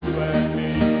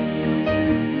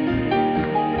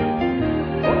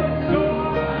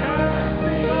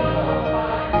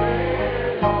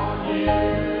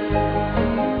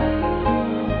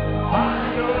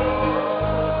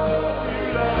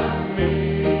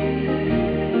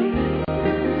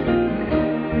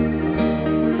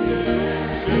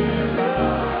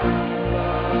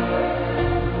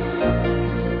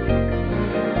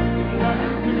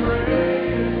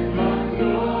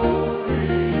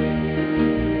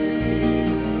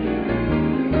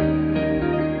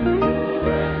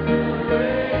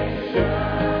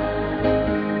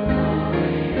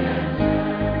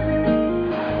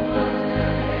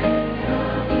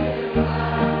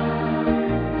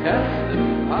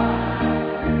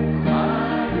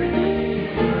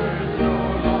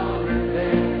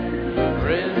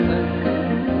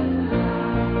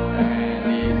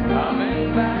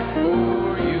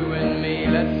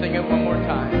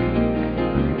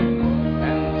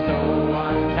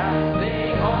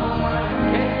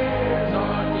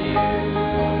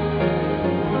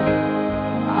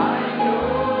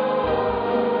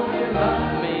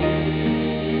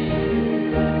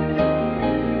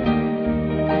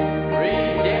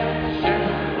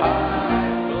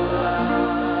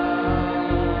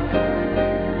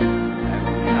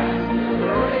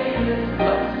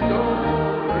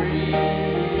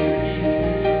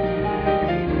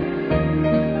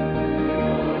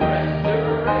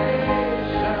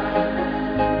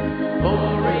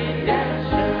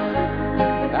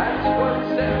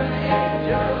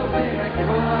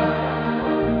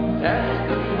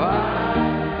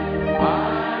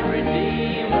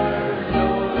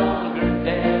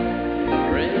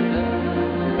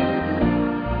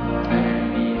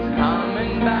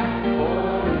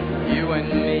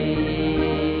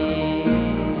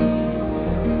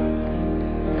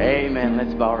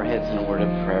Let's bow our heads in a word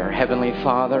of prayer. Heavenly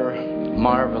Father,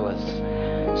 marvelous,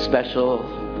 special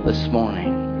this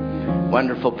morning,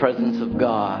 wonderful presence of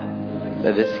God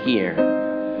that is here.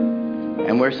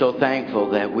 And we're so thankful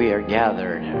that we are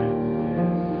gathered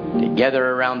together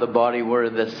around the body word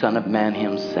of the Son of Man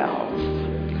himself.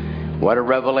 What a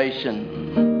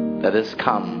revelation that has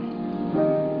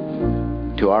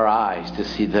come to our eyes to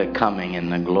see the coming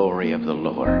and the glory of the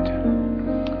Lord.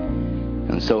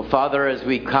 And so, Father, as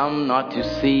we come not to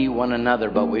see one another,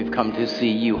 but we've come to see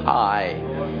you high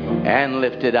and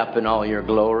lifted up in all your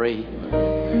glory.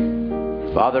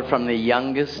 Father, from the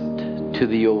youngest to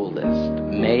the oldest,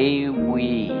 may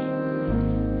we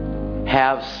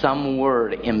have some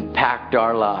word impact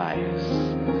our lives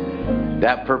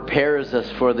that prepares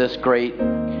us for this great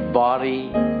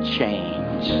body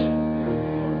change.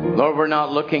 Lord, we're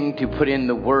not looking to put in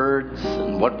the words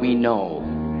and what we know,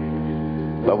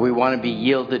 but we want to be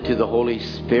yielded to the Holy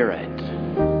Spirit,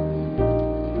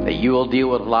 that you will deal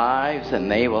with lives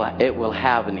and it will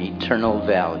have an eternal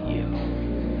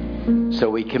value.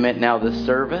 So we commit now the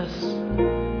service,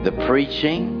 the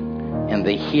preaching, and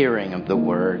the hearing of the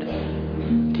word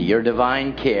to your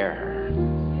divine care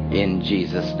in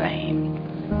Jesus' name.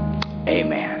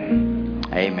 Amen.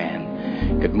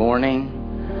 Amen. Good morning.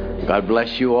 God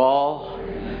bless you all.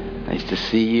 Nice to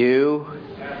see you.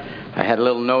 I had a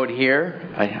little note here.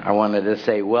 I wanted to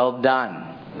say, well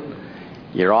done.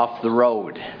 You're off the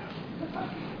road.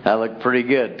 That looked pretty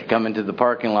good to come into the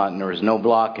parking lot and there was no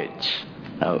blockage.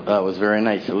 That was very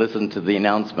nice to listen to the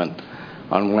announcement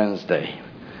on Wednesday.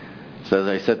 So as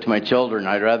I said to my children,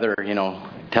 I'd rather,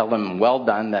 tell them well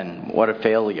done than what a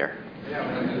failure.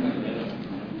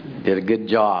 Did a good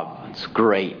job. It's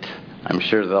great. I'm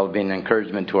sure that'll be an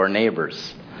encouragement to our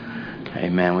neighbors.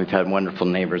 Amen. We've had wonderful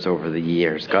neighbors over the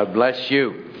years. God bless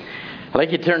you. I'd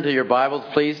like you to turn to your Bibles,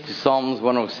 please, to Psalms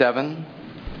 107.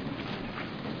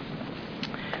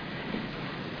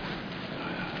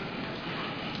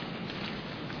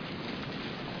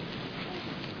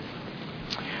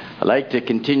 I'd like to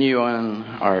continue on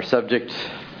our subject.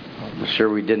 I'm sure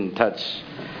we didn't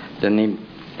even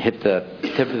hit the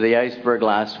tip of the iceberg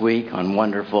last week on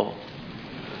wonderful.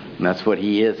 And that's what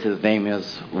he is. His name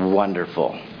is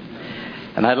Wonderful.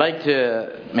 And I'd like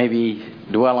to maybe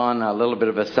dwell on a little bit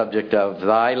of a subject of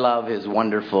thy love is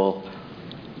wonderful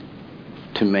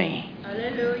to me.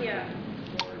 Hallelujah.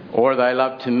 Or thy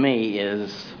love to me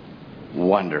is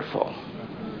wonderful.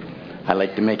 I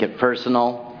like to make it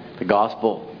personal, the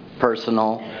gospel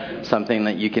personal, something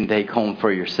that you can take home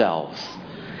for yourselves.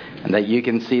 And that you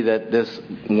can see that this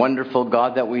wonderful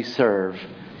God that we serve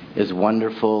is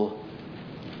wonderful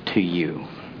to you.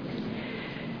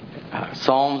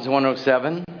 Psalms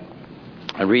 107.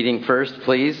 Reading first,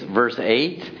 please, verse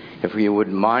 8. If you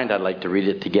wouldn't mind, I'd like to read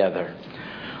it together.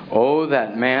 Oh,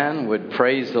 that man would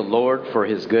praise the Lord for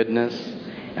his goodness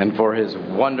and for his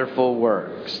wonderful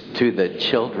works to the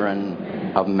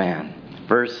children of man.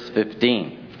 Verse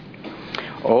 15.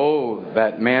 Oh,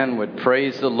 that man would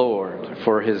praise the Lord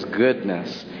for his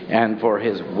goodness and for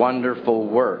his wonderful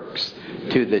works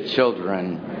to the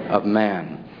children of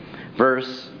man.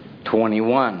 Verse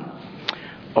 21.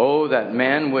 Oh, that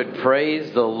man would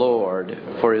praise the Lord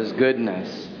for his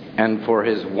goodness and for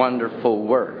his wonderful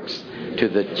works to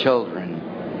the children.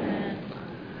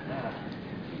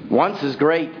 Once is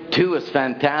great, two is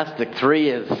fantastic, three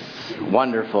is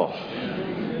wonderful.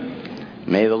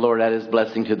 May the Lord add his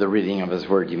blessing to the reading of his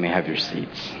word. You may have your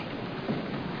seats.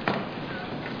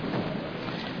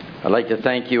 I'd like to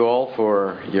thank you all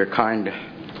for your kind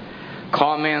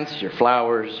comments, your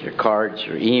flowers, your cards,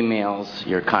 your emails,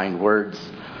 your kind words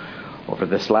over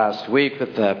this last week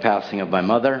with the passing of my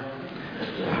mother.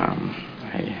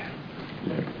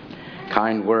 Your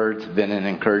kind words have been an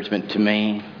encouragement to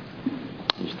me.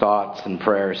 Your thoughts and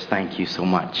prayers, thank you so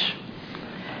much.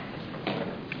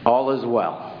 All is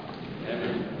well.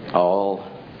 All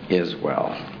is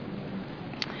well.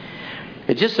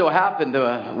 It just so happened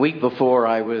a week before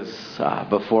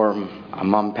before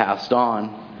Mom passed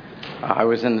on, I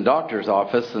was in the doctor's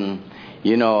office, and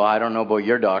I don't know about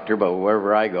your doctor, but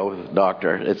wherever I go,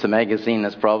 doctor, it's a magazine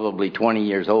that's probably 20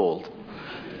 years old.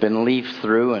 Been leafed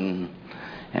through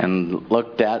and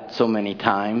looked at so many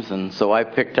times, and so I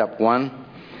picked up one,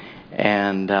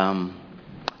 and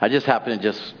I just happened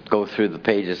to just go through the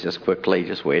pages just quickly,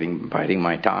 just biding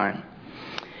my time.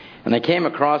 And I came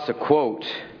across a quote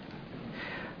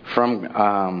from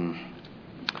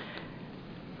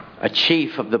a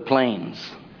chief of the Plains.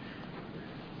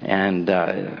 And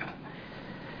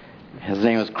his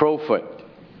name was Crowfoot.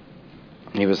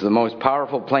 He was the most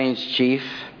powerful Plains chief,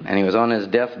 and he was on his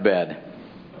deathbed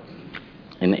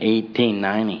in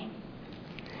 1890.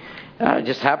 I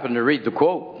just happened to read the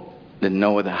quote. Didn't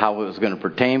know how it was going to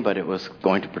pertain, but it was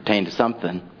going to pertain to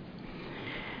something.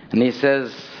 And he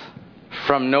says,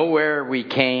 "From nowhere we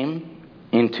came,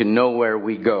 into nowhere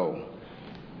we go.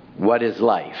 What is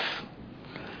life?"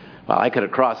 Well, I could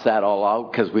have crossed that all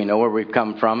out because we know where we've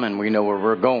come from and we know where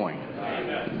we're going.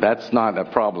 Amen. That's not a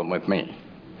problem with me.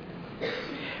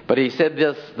 But he said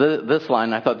this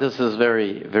line, I thought this is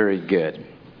very, very good.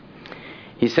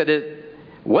 He said,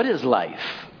 "What is life?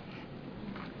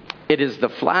 It is the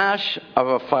flash of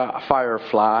a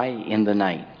firefly in the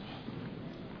night.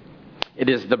 It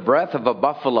is the breath of a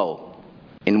buffalo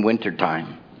in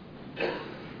wintertime.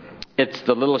 It's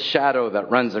the little shadow that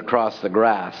runs across the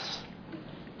grass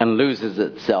and loses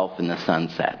itself in the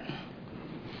sunset."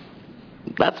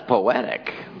 That's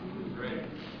poetic.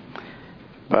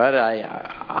 But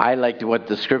I liked what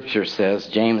the scripture says.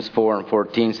 James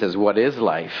 4:14 says, "What is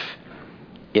life?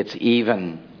 It's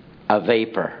even a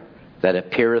vapor that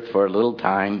appeareth for a little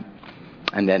time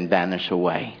and then vanish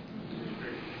away."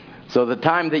 So the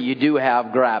time that you do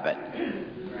have, grab it.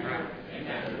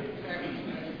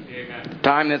 The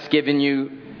time that's given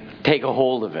you, take a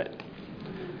hold of it.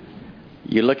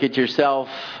 You look at yourself,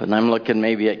 and I'm looking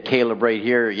maybe at Caleb right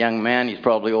here, a young man. He's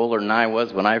probably older than I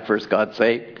was when I first got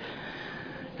saved.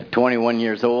 At 21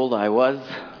 years old I was,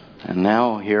 and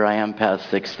now here I am past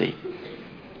 60.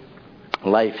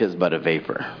 Life is but a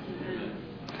vapor.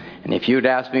 And if you'd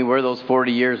asked me where those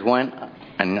 40 years went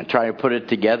and try to put it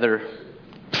together,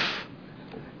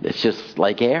 it's just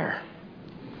like air.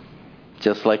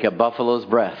 Just like a buffalo's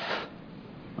breath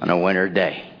on a winter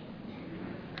day.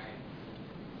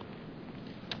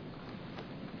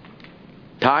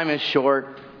 Time is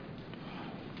short.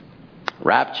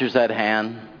 Rapture's at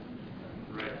hand.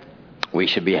 We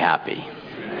should be happy.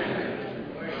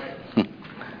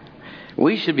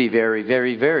 We should be very,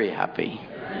 very, very happy.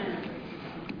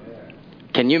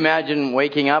 Can you imagine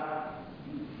waking up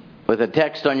with a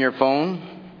text on your phone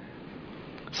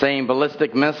saying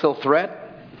ballistic missile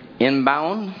threat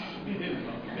inbound?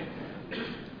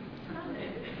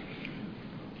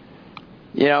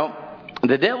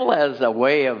 The devil has a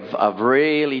way of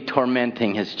really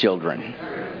tormenting his children.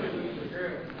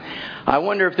 I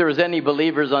wonder if there was any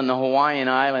believers on the Hawaiian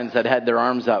Islands that had their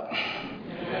arms up.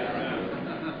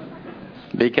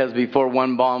 Because before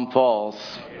one bomb falls,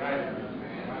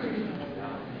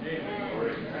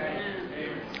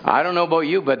 I don't know about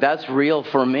you, but that's real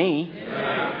for me.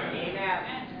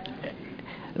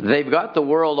 They've got the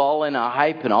world all in a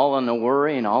hype and all in a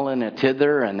worry and all in a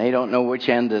tither, and they don't know which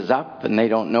end is up, and they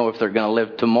don't know if they're going to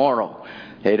live tomorrow.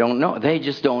 They don't know. They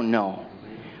just don't know.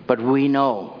 But we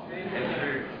know.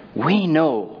 We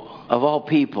know, of all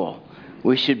people,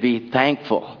 we should be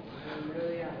thankful,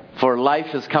 for life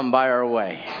has come by our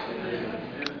way.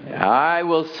 I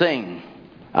will sing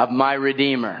of my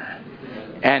Redeemer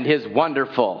and His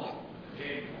wonderful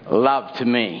love to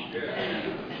me.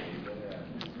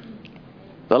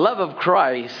 The love of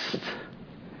Christ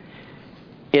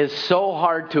is so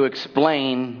hard to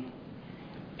explain,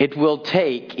 it will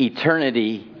take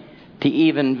eternity to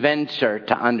even venture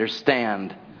to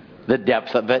understand the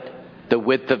depth of it, the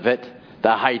width of it,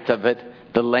 the height of it,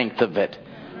 the length of it,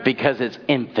 because it's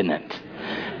infinite.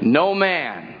 No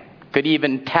man could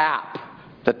even tap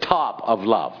the top of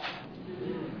love,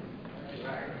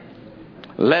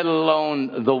 let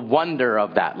alone the wonder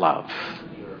of that love.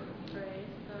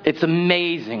 It's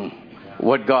amazing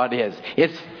what God is.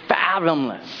 It's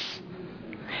fathomless.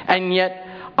 And yet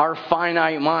our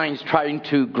finite minds trying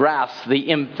to grasp the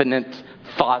infinite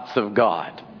thoughts of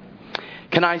God.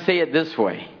 Can I say it this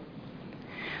way?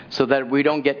 So that we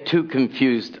don't get too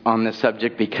confused on this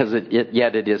subject, because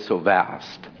yet it is so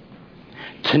vast.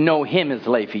 To know Him is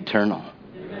life eternal.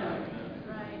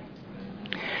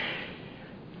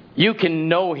 You can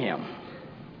know Him.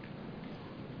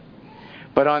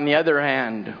 But on the other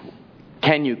hand,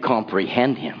 can you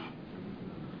comprehend Him?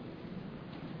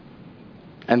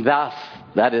 And thus,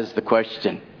 that is the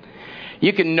question.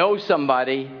 You can know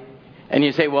somebody, and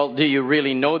you say, well, do you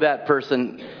really know that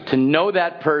person? To know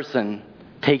that person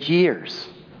takes years.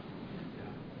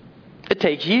 It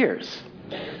takes years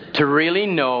to really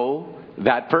know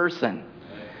that person.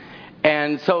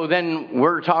 And so then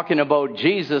we're talking about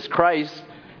Jesus Christ,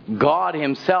 God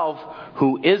Himself,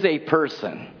 who is a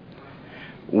person.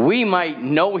 We might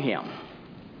know Him,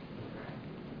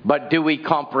 but do we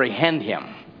comprehend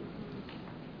Him?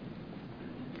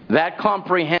 That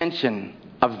comprehension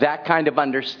of that kind of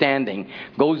understanding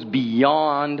goes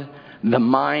beyond the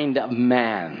mind of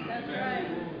man.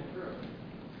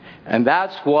 And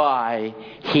that's why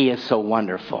He is so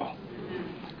wonderful.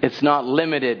 It's not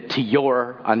limited to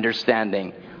your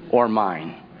understanding or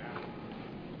mine.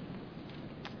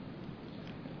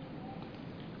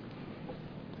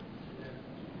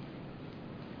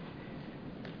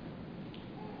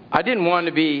 I didn't want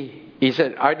to be, he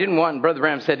said, I didn't want, Brother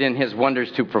Branham said, in his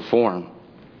wonders to perform.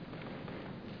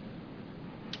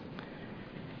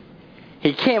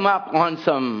 He came up on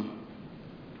some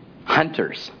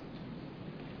hunters.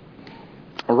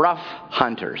 Rough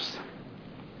hunters.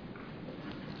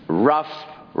 Rough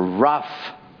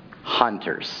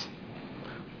hunters.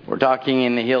 We're talking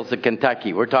in the hills of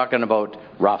Kentucky. We're talking about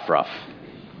rough.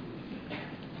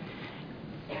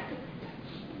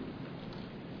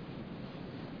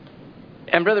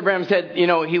 And Brother Branham said,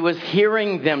 he was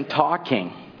hearing them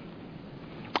talking.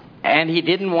 And he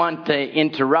didn't want to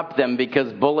interrupt them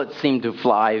because bullets seemed to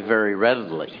fly very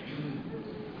readily.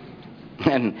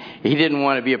 And he didn't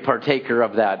want to be a partaker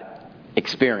of that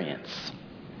experience.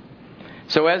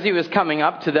 So as he was coming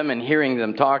up to them and hearing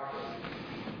them talk,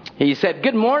 he said,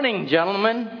 "Good morning,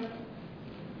 gentlemen."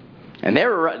 And they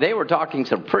were talking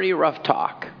some pretty rough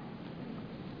talk.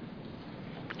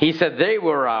 He said they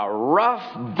were a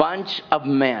rough bunch of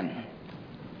men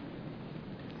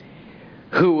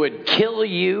who would kill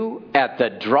you at the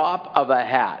drop of a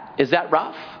hat. Is that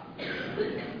rough?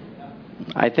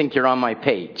 I think you're on my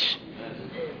page.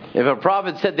 If a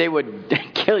prophet said they would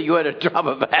kill you at a drop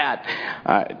of a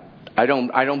hat, I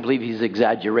don't believe he's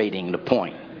exaggerating the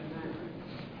point.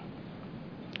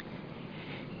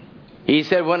 He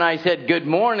said, when I said, "Good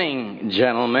morning,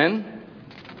 gentlemen,"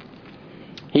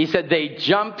 he said they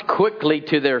jumped quickly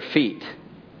to their feet.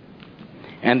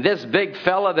 And this big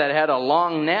fella that had a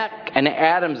long neck, an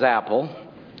Adam's apple,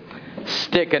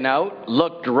 sticking out,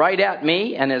 looked right at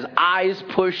me and his eyes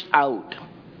pushed out.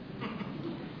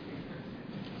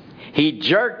 He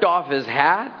jerked off his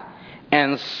hat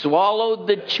and swallowed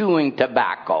the chewing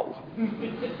tobacco.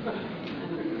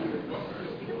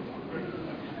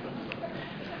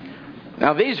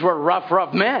 Now these were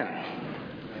rough men.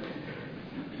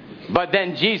 But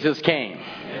then Jesus came.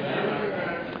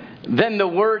 Then the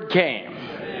Word came.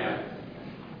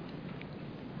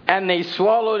 And they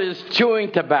swallowed his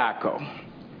chewing tobacco.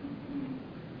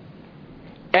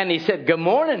 And he said, "Good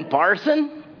morning,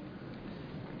 parson."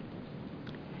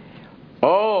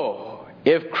 Oh,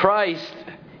 if Christ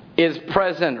is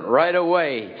present right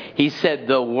away, he said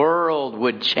the world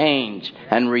would change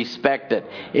and respect it.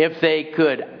 If they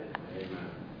could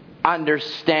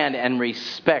understand and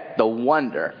respect the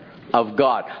wonder of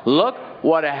God. Look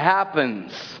what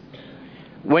happens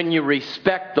when you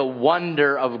respect the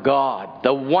wonder of God,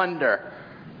 the wonder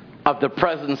of the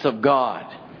presence of God.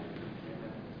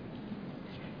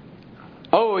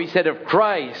 Oh, he said, if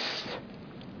Christ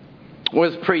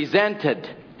was presented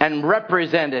and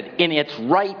represented in its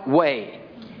right way,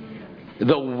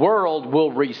 the world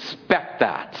will respect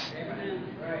that.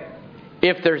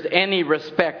 If there's any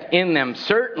respect in them,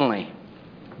 certainly.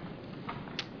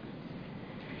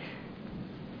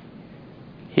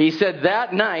 He said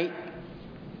that night,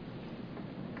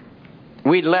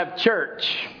 we'd left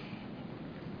church.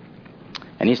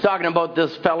 And he's talking about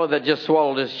this fellow that just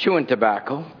swallowed his chewing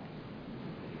tobacco.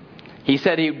 He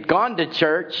said he'd gone to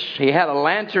church. He had a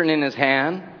lantern in his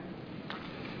hand.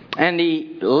 And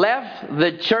he left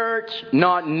the church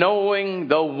not knowing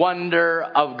the wonder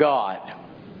of God.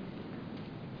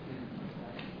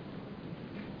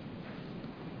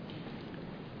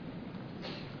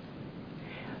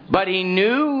 But he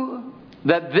knew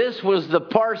that this was the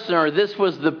parson or this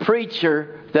was the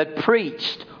preacher that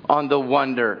preached on the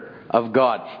wonder of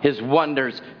God, his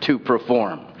wonders to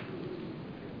perform.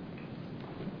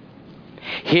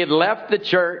 He had left the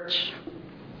church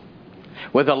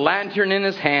with a lantern in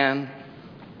his hand.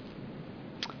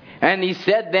 And he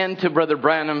said then to Brother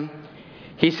Branham,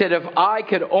 he said, if I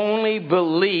could only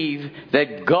believe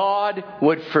that God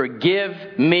would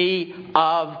forgive me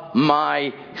of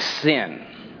my sin.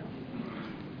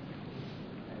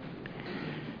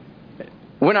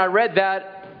 When I read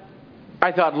that,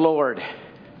 I thought, Lord,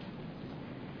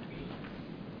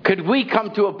 could we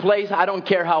come to a place, I don't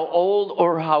care how old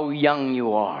or how young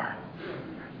you are,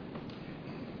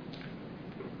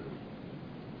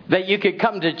 that you could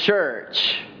come to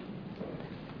church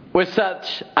with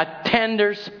such a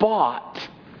tender spot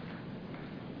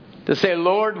to say,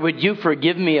 Lord, would you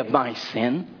forgive me of my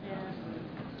sin?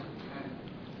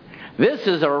 This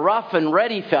is a rough and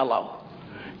ready fellow.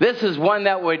 This is one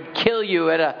that would kill you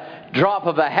at a drop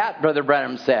of a hat, Brother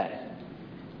Branham said.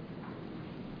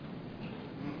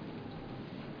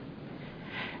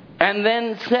 And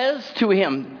then says to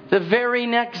him, the very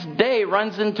next day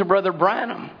runs into Brother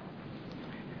Branham,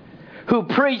 who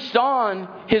preached on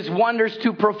his wonders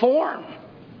to perform,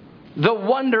 the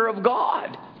wonder of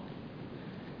God.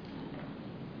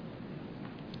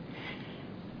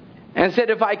 And said,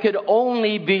 if I could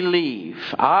only believe.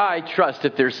 I trust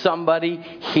if there's somebody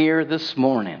here this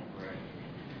morning,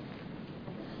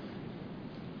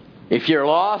 if you're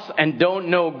lost and don't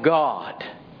know God,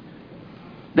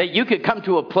 that you could come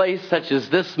to a place such as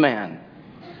this man,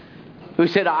 who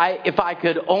said, if I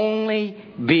could only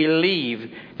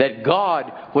believe that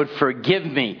God would forgive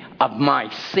me of my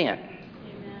sin.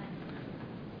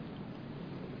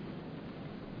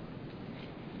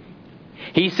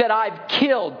 He said, I've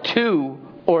killed 2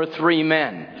 or 3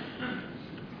 men.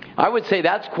 I would say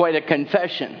that's quite a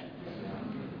confession.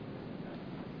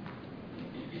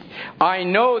 I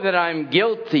know that I'm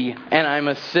guilty and I'm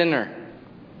a sinner.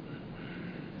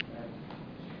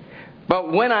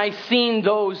 But when I seen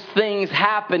those things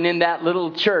happen in that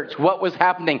little church, what was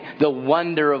happening? The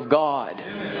wonder of God.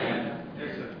 Amen.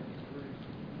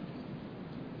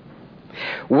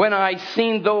 When I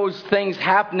seen those things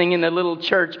happening in the little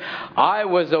church, I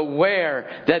was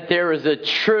aware that there is a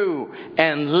true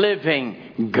and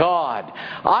living God.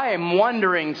 I am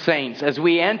wondering, saints, as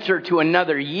we enter to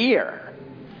another year,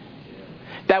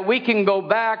 that we can go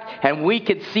back and we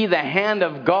could see the hand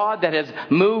of God that has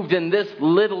moved in this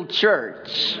little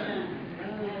church.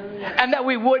 And that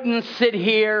we wouldn't sit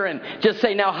here and just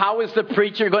say, now how is the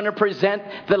preacher going to present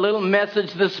the little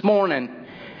message this morning?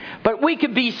 But we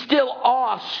could be still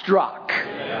awestruck,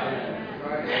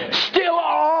 still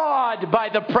awed by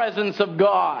the presence of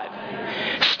God,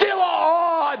 still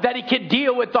awed that He could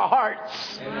deal with the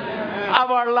hearts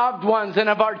of our loved ones and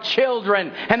of our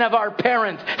children and of our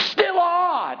parents. Still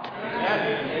awed,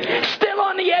 still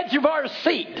on the edge of our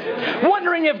seat,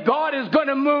 wondering if God is going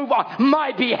to move on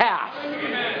my behalf.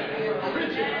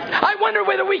 I wonder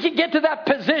whether we can get to that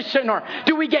position, or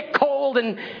do we get cold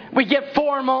and we get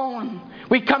formal and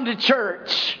we come to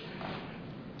church.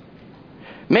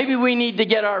 Maybe we need to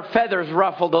get our feathers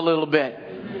ruffled a little bit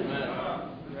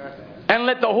and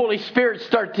let the Holy Spirit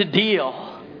start to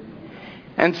deal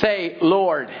and say,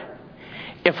 Lord,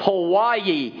 if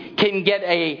Hawaii can get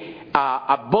a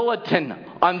bulletin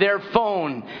on their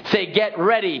phone, say, get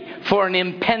ready for an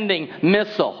impending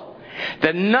missile,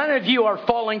 that none of you are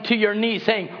falling to your knees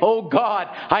saying, oh God,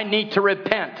 I need to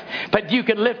repent. But you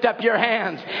can lift up your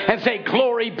hands and say,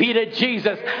 glory be to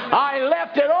Jesus. I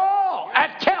left it all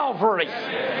at Calvary.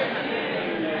 Amen.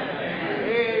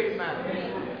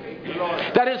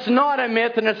 That it's not a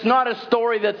myth and it's not a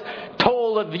story that's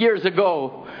told of years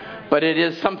ago, but it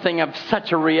is something of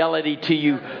such a reality to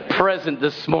you present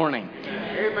this morning.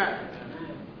 Amen.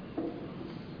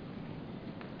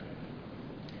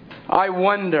 I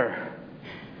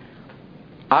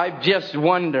just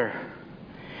wonder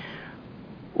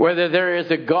whether there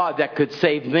is a God that could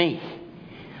save me.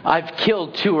 I've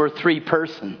killed 2 or 3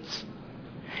 persons.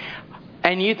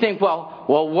 And you think, well,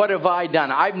 what have I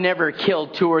done? I've never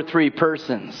killed 2 or 3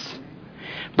 persons.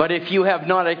 But if you have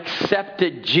not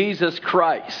accepted Jesus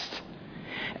Christ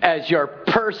as your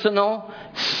personal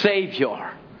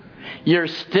Savior, you're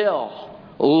still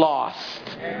lost.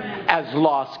 Amen. As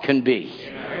lost can be.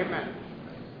 Amen.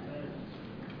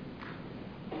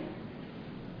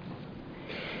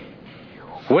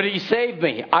 Would He save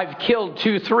me? I've killed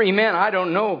 2, 3 men. I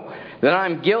don't know that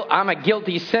I'm a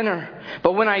guilty sinner.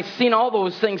 But when I've seen all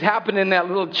those things happen in that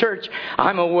little church,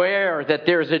 I'm aware that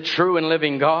there's a true and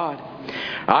living God.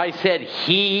 I said,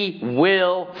 He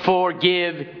will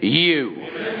forgive you.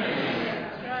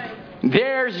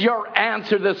 There's your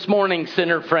answer this morning,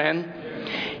 sinner friend.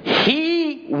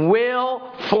 He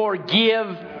will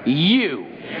forgive you.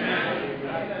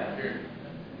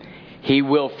 He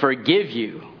will forgive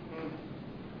you.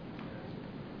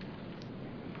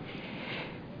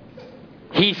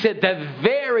 He said the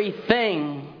very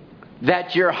thing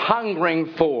that you're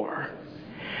hungering for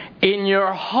in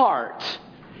your heart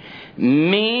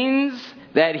means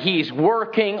that He's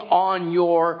working on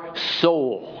your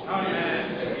soul.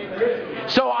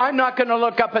 So I'm not going to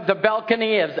look up at the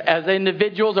balcony as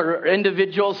individuals or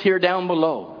individuals here down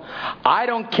below. I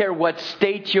don't care what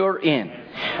state you're in.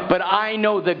 But I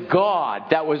know the God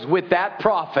that was with that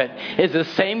prophet is the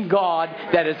same God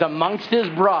that is amongst His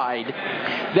bride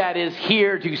that is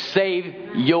here to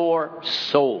save your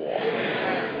soul.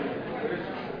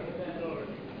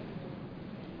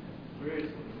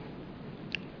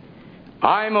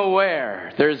 I'm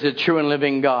aware there's a true and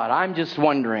living God. I'm just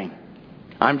wondering,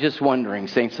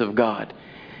 saints of God,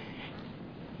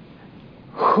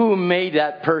 who made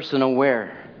that person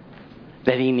aware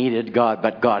that he needed God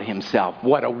but God Himself?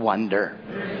 What a wonder.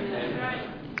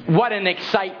 What an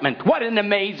excitement. What an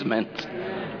amazement.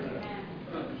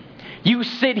 You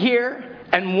sit here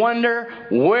and wonder,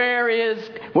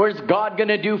 where's God going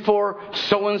to do for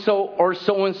so-and-so or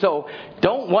so-and-so?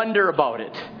 Don't wonder about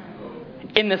it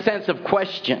in the sense of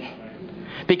question.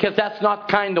 Because that's not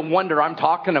the kind of wonder I'm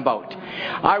talking about.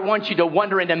 I want you to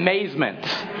wonder in amazement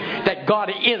that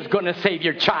God is going to save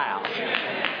your child.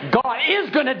 God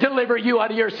is going to deliver you out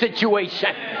of your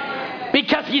situation.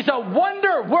 Because He's a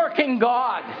wonder-working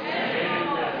God.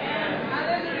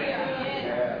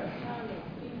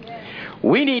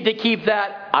 We need to keep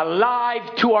that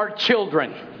alive to our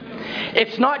children.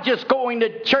 It's not just going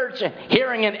to church and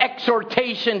hearing an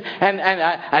exhortation and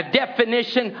a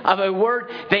definition of a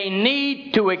word. They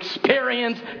need to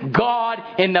experience God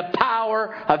in the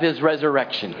power of His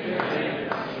resurrection.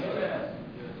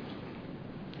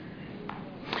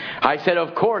 I said,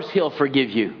 of course He'll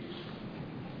forgive you.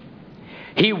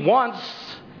 He wants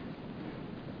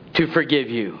to forgive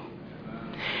you.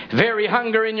 Very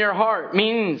hunger in your heart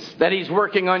means that He's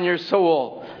working on your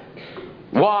soul.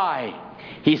 Why?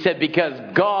 He said,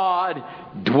 because God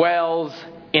dwells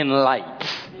in light.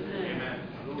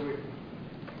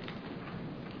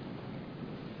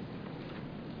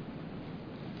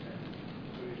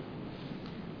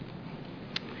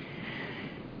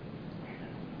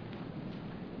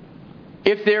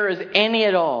 If there is any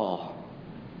at all,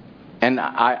 and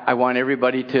I want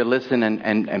everybody to listen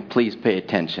and please pay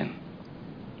attention.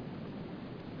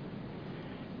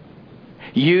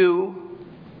 You,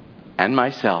 and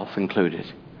myself included,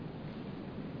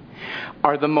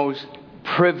 are the most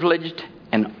privileged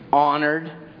and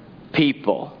honored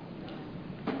people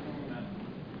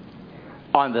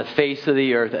on the face of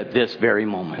the earth at this very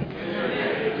moment.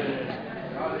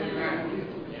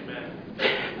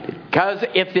 Because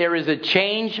if there is a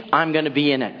change, I'm going to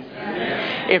be in it.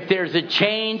 If there's a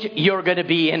change, you're going to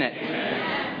be in it.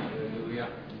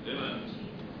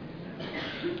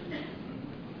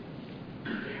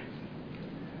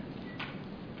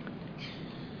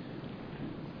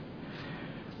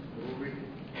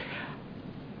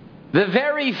 The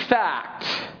very fact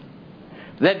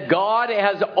that God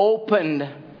has opened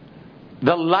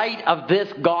the light of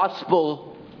this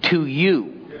gospel to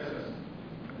you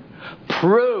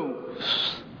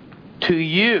proves to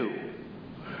you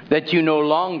that you no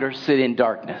longer sit in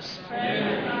darkness.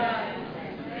 Amen.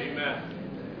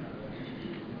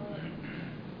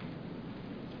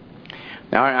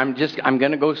 Now I'm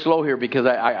going to go slow here because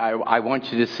I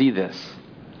want you to see this.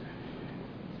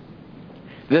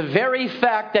 The very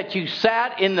fact that you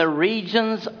sat in the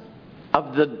regions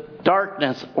of the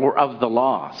darkness or of the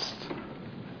lost,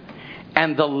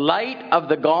 and the light of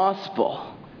the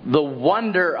gospel, the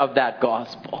wonder of that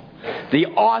gospel, the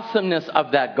awesomeness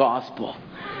of that gospel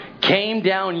came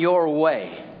down your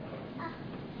way.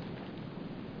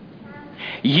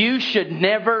 You should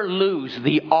never lose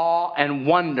the awe and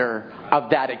wonder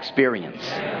of that experience.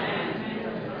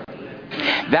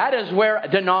 That is where a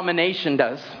denomination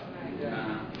does.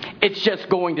 It's just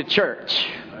going to church.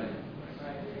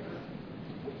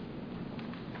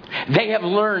 They have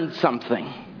learned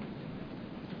something.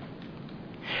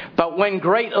 But when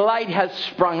great light has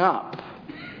sprung up,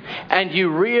 and you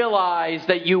realize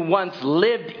that you once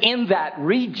lived in that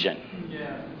region,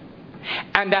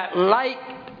 and that light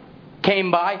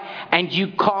came by, and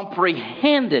you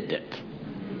comprehended it.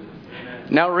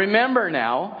 Now remember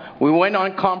we went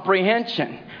on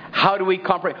comprehension. How do we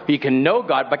comprehend? You can know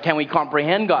God, but can we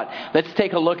comprehend God? Let's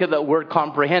take a look at the word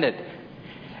comprehended.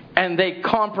 And they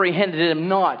comprehended Him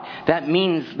not. That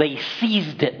means they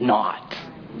seized it not.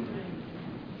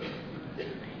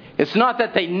 It's not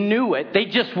that they knew it. They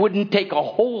just wouldn't take a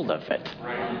hold of it.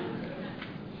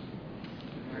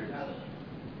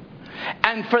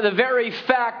 And for the very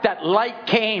fact that light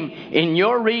came in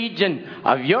your region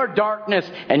of your darkness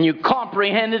and you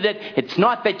comprehended it, it's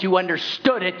not that you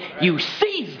understood it, you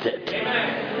seized it.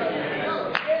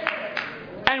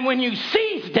 And when you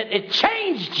seized it, it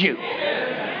changed you.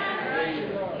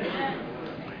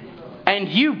 And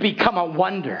you become a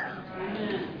wonder.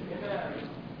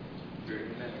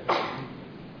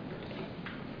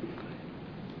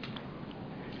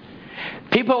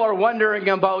 People are wondering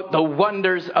about the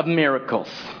wonders of miracles.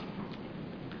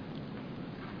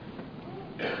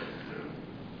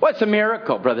 What's a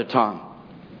miracle, Brother Tom?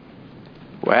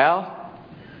 Well,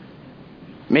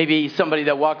 maybe somebody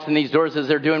that walks in these doors as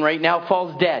they're doing right now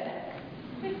falls dead.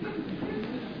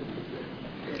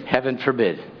 Heaven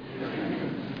forbid.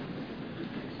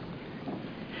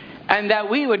 And that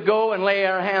we would go and lay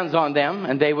our hands on them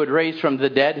and they would raise from the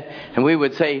dead and we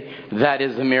would say, that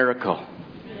is a miracle.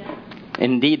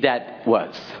 Indeed, that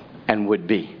was and would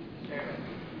be.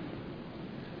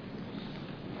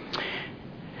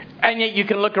 And yet you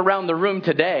can look around the room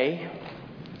today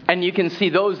and you can see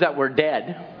those that were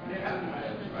dead,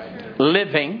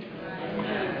 living.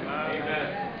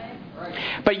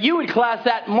 But you would class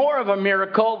that more of a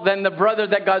miracle than the brother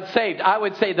that God saved. I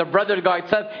would say the brother that God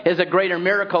saved is a greater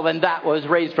miracle than that was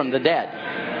raised from the dead.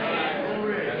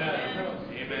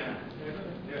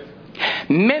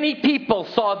 Many people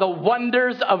saw the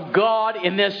wonders of God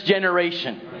in this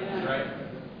generation.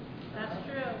 That's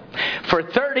true. For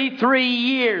 33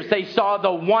 years they saw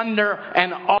the wonder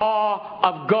and awe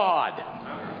of God.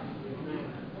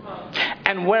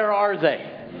 And where are they?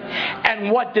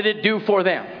 And what did it do for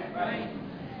them?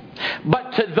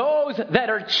 But to those that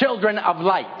are children of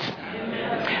light,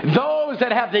 those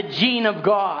that have the gene of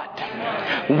God,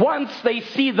 once they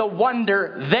see the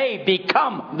wonder, they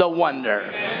become the wonder.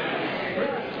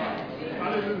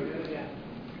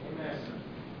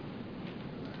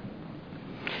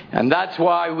 And that's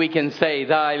why we can say,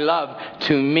 thy love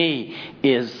to me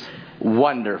is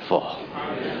wonderful.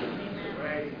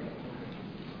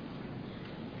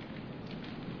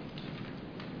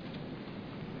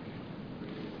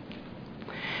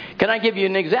 Can I give you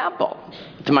an example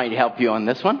that might help you on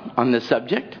this one, on this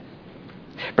subject?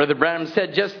 Brother Branham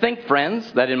said, just think,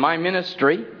 friends, that in my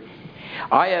ministry,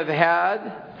 I have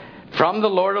had, from the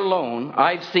Lord alone,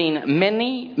 I've seen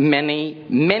many, many,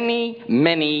 many,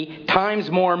 many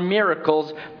times more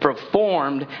miracles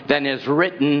performed than is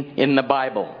written in the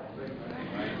Bible.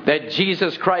 That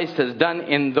Jesus Christ has done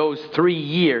in those 3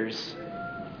 years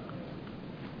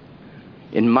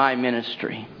in my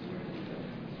ministry.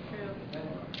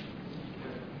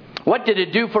 What did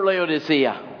it do for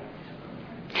Laodicea?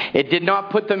 It did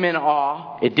not put them in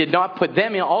awe. It did not put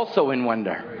them also in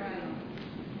wonder.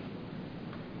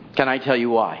 Can I tell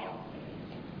you why?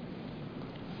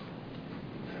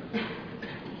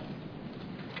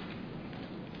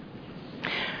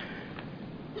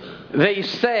 They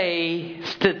say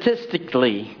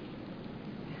statistically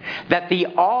that the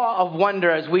awe of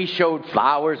wonder, as we showed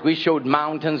flowers, we showed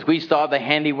mountains, we saw the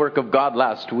handiwork of God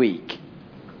last week.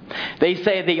 They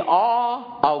say the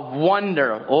awe of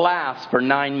wonder lasts for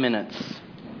 9 minutes.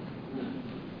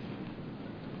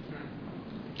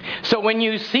 So when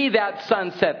you see that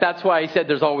sunset, that's why I said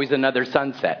there's always another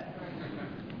sunset.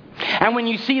 And when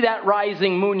you see that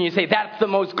rising moon, you say, that's the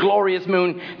most glorious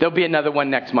moon. There'll be another one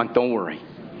next month, don't worry.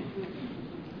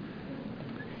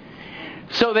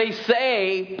 So they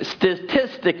say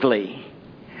statistically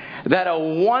that a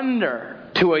wonder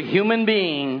to a human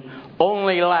being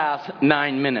only lasts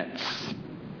 9 minutes.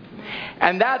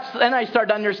 And then I started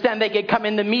to understand they could come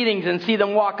into meetings and see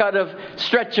them walk out of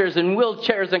stretchers and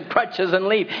wheelchairs and crutches and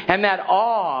leave. And that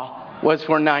awe was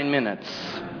for 9 minutes.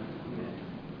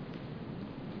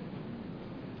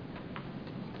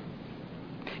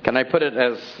 Can I put it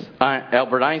as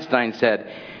Albert Einstein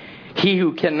said, he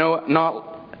who can no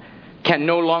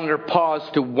longer pause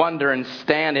to wonder and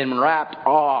stand in rapt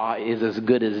awe is as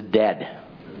good as dead.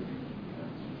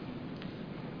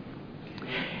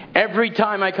 Every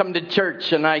time I come to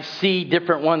church and I see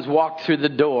different ones walk through the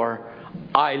door,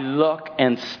 I look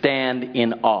and stand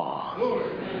in awe.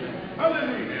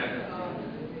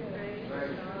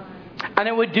 And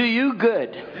it would do you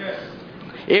good.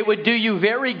 It would do you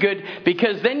very good,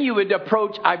 because then you would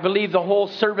approach, I believe, the whole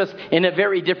service in a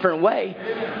very different way.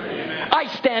 I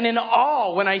stand in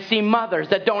awe when I see mothers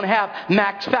that don't have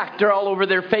Max Factor all over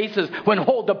their faces, when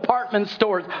whole department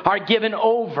stores are given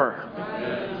over.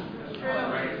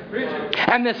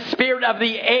 And the spirit of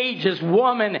the age is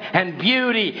woman and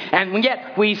beauty. And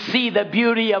yet we see the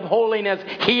beauty of holiness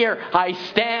here. I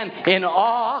stand in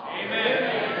awe.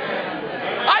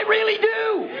 Amen. I really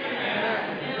do.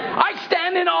 I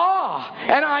stand in awe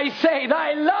and I say,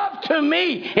 thy love to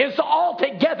me is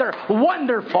altogether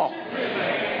wonderful.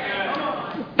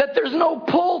 That there's no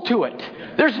pull to it.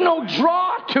 There's no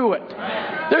draw to it.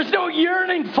 There's no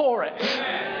yearning for it.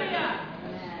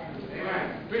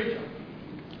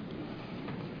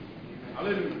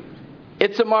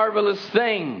 It's a marvelous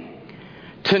thing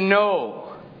to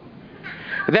know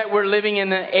that we're living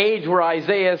in an age where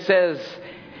Isaiah says,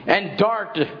 and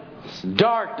darkness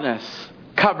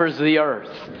covers the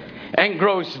earth, and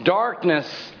gross darkness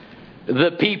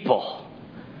the people.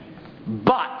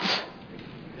 But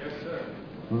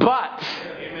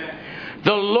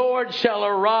the Lord shall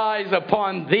arise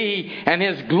upon thee, and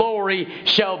His glory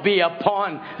shall be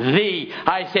upon thee.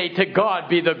 I say, to God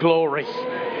be the glory.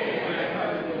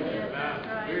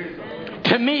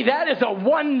 To me, that is a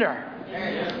wonder.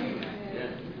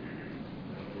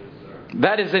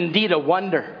 That is indeed a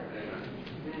wonder.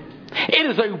 It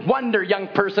is a wonder, young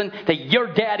person, that your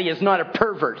daddy is not a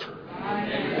pervert.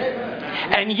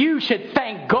 And you should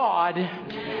thank God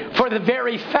for the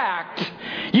very fact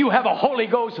you have a Holy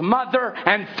Ghost mother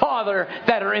and father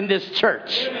that are in this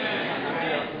church.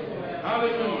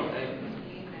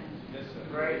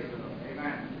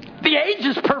 The age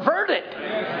is perverted.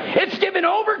 It's given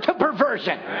over to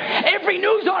perversion. Every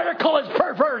news article is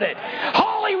perverted.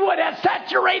 Hollywood has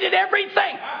saturated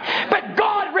everything. But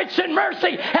God, rich in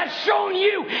mercy, has shown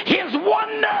you His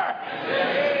wonder.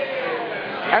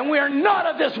 And we are not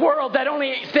of this world that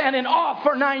only stand in awe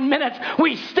for 9 minutes.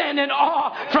 We stand in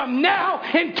awe from now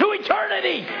into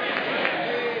eternity.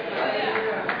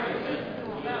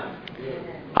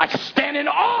 I stand in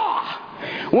awe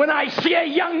when I see a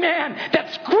young man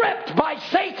that's gripped by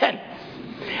Satan,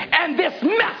 and this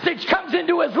message comes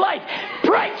into his life,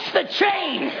 breaks the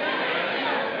chain.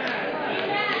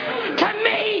 To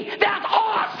me, that's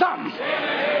awesome.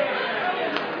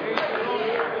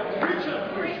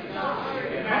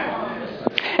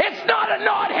 It's not a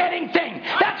nod-heading thing.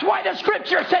 That's why the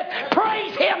Scripture said,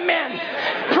 praise Him, men.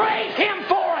 Praise Him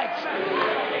for it.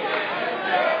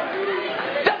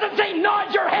 Doesn't say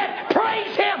nod your head.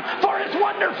 Praise Him for His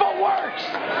wonderful works.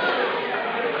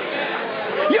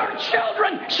 Your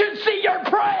children should see your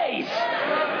praise.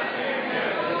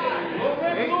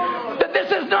 That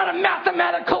this is not a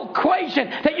mathematical equation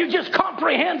that you just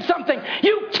comprehend something.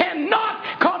 You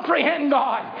cannot comprehend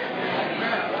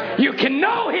God. You can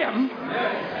know Him.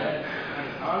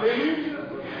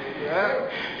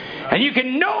 And you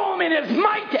can know Him in His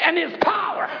might and His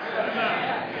power.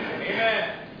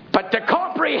 But to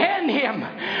comprehend Him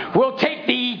will take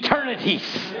the eternities.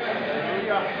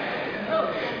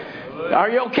 Are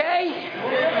you okay?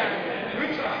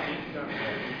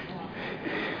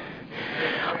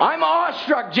 I'm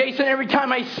awestruck, Jason, every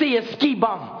time I see a ski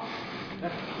bum.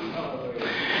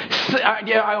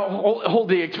 I hold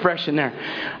the expression there.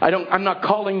 I'm not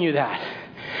calling you that.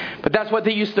 But that's what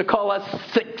they used to call us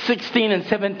 16 and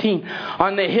 17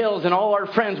 on the hills, and all our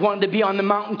friends wanted to be on the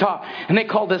mountaintop, and they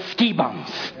called us ski bums.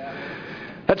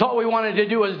 That's all we wanted to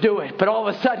do was do it. But all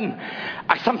of a sudden,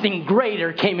 something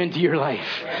greater came into your life.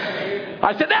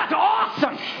 I said, that's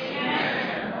awesome.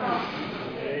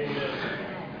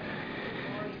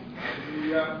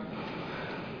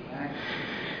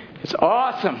 It's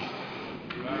awesome.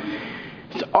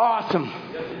 It's awesome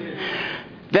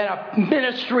that a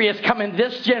ministry has come in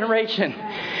this generation.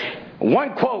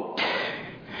 One quote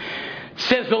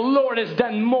says, the Lord has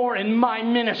done more in my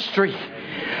ministry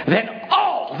than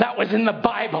all that was in the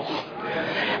Bible.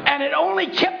 And it only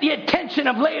kept the attention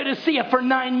of Laodicea for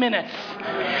 9 minutes.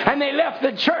 And they left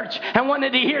the church and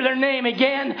wanted to hear their name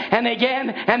again and again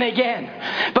and again.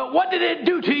 But what did it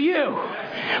do to you?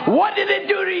 What did it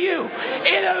do to you?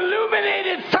 It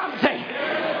illuminated something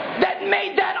that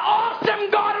made that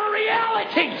awesome God a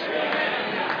reality.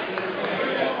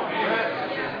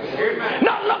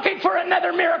 Not looking for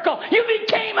another miracle. You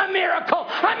became a miracle.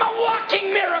 I'm a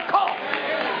walking miracle.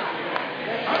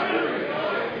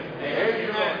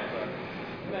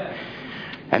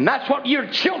 And that's what your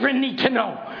children need to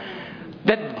know.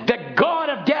 That the God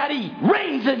of Daddy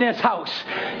reigns in this house.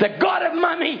 The God of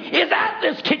Mommy is at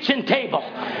this kitchen table.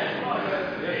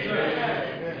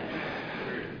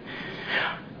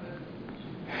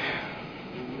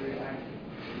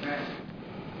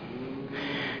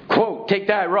 Quote, take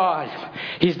that, Rod.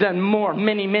 He's done more,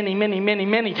 many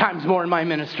times more in my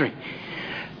ministry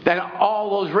than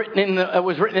all those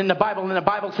was written in the Bible. And the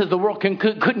Bible says the world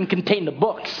couldn't contain the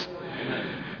books.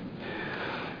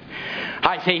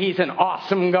 I say He's an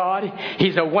awesome God.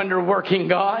 He's a wonder-working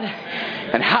God.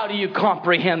 And how do you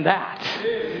comprehend that?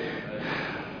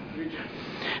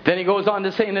 Then he goes on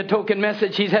to say in the token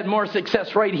message, he's had more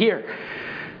success right here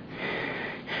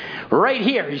Right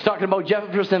here. He's talking about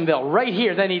Jeffersonville. Right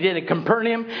here. Then he did at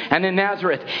Capernaum and in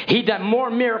Nazareth. He done more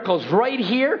miracles right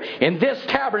here in this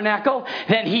tabernacle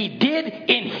than he did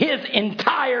in his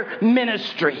entire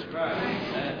ministry.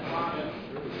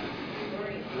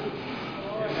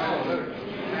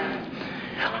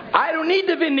 I don't need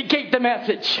to vindicate the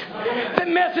message. The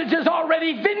message is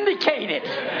already vindicated.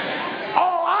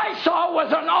 All I saw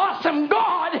was an awesome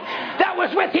God that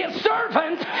was with his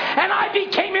servant, and I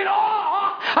became in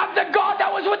awe of the God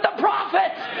that was with the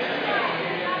prophet.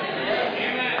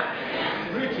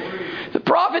 The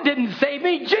prophet didn't save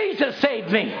me. Jesus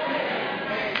saved me.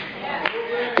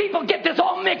 People get this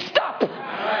all mixed up.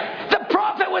 The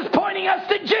prophet was pointing us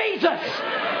to Jesus.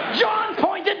 John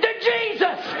pointed to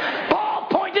Jesus. Paul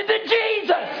pointed to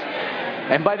Jesus.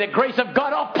 And by the grace of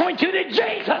God, I'll point you to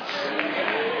Jesus.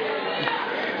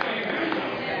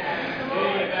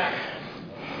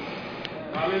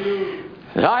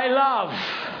 Thy love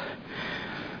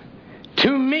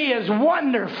to me is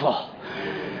wonderful.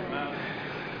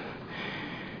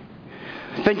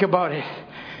 Think about it.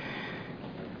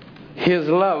 His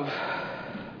love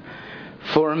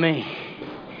for me.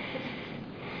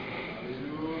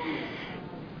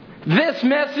 This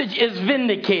message is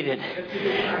vindicated.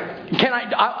 Can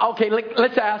I? Okay,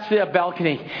 let's ask the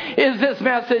balcony. Is this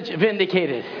message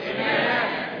vindicated?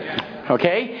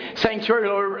 Okay, sanctuary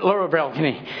lower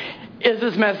balcony. Is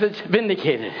this message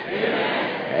vindicated?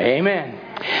 Amen.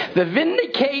 The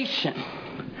vindication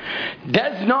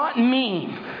does not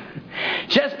mean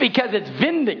just because it's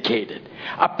vindicated,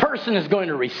 a person is going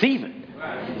to receive it.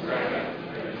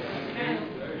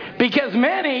 Because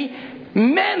many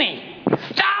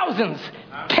thousands,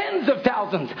 tens of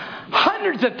thousands,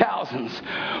 hundreds of thousands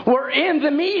were in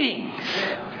the meetings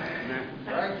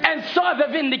and saw the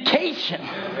vindication.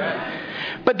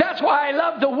 But that's why I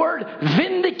love the word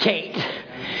vindicate.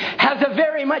 Has a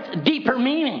very much deeper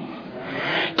meaning.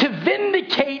 To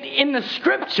vindicate in the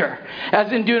scripture,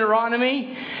 as in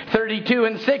Deuteronomy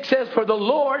 32:6 says, for the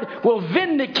Lord will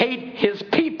vindicate his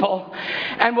people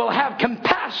and will have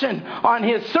compassion on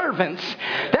his servants.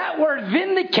 That word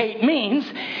vindicate means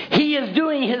he is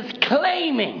doing his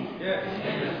claiming.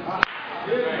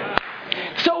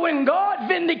 So when God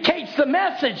vindicates the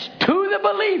message to the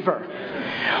believer,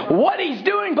 what he's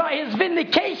doing by his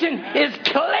vindication is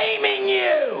claiming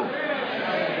you.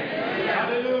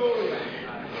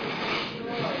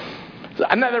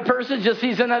 Another person just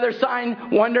sees another sign,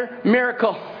 wonder,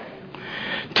 miracle.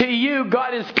 To you,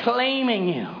 God is claiming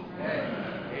you.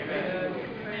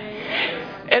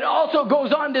 It also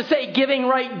goes on to say giving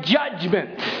right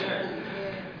judgment.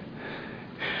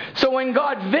 So when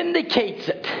God vindicates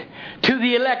it to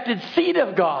the elected seed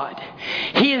of God,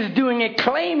 he is doing a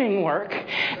claiming work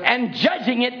and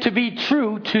judging it to be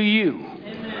true to you.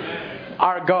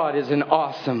 Our God is an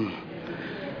awesome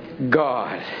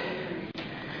God.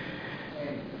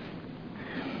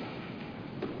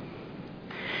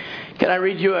 Can I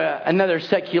read you another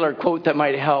secular quote that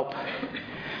might help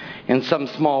in some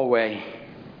small way?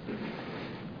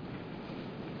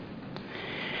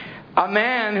 A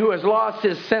man who has lost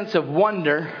his sense of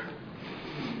wonder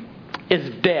is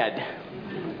dead.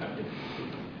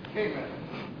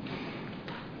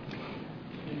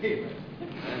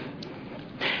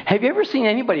 Have you ever seen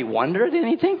anybody wonder at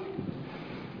anything?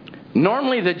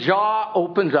 Normally the jaw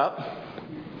opens up.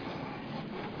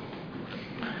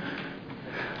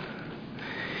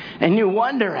 And you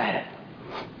wonder at it.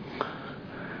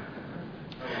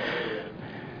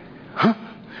 Huh?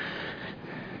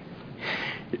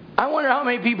 I wonder how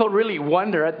many people really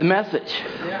wonder at the message.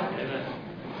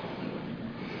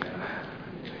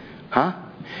 Huh?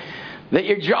 That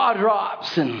your jaw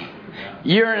drops and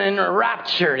you're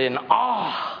enraptured in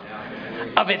awe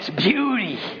of its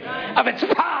beauty, of its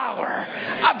power,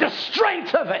 of the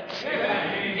strength of it,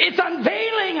 its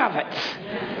unveiling of it.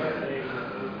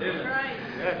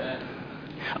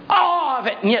 Awe of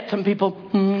it. And yet some people,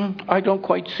 I don't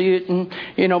quite see it. And,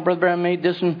 Brother Branham made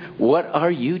this. And what are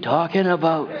you talking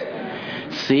about?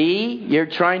 See, you're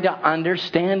trying to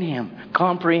understand him,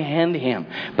 comprehend him.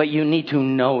 But you need to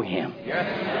know him.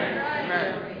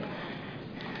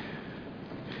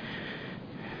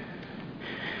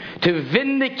 To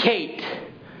vindicate.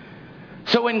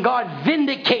 So when God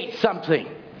vindicates something,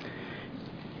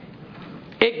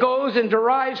 it goes and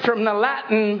derives from the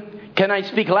Latin. Can I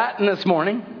speak Latin this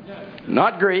morning?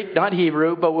 Not Greek, not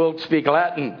Hebrew, but we'll speak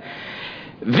Latin.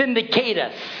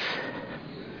 Vindicatus.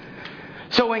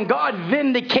 So when God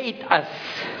vindicates us,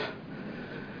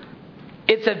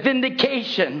 it's a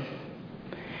vindication,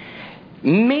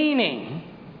 meaning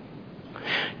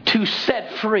to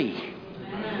set free.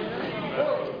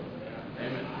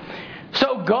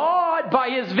 So So God, by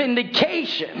His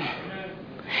vindication,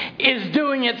 is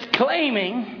doing its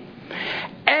claiming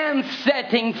and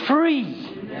setting free.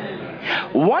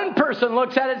 One person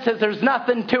looks at it and says there's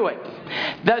nothing to it.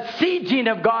 The seed gene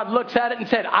of God looks at it and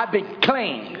said, I've been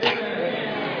claimed.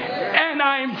 And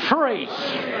I'm free.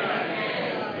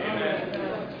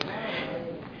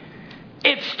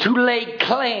 It's to lay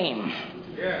claim.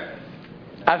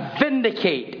 A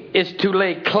vindicate is to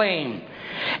lay claim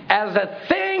as a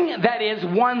thing that is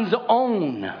one's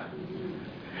own.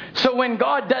 So when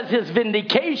God does His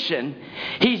vindication,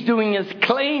 He's doing His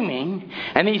claiming,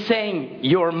 and He's saying,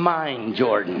 you're mine,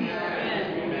 Jordan.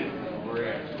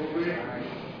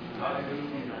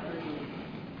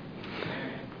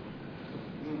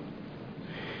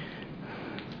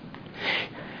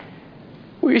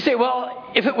 Well, you say, well,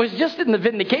 if it was just in the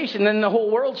vindication, then the whole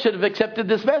world should have accepted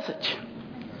this message.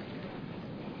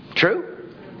 True?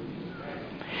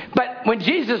 But when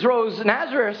Jesus rose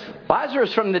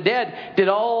Lazarus from the dead, did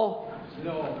all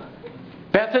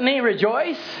Bethany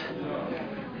rejoice?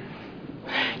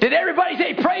 Did everybody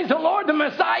say, praise the Lord, the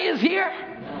Messiah is here?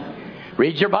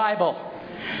 Read your Bible.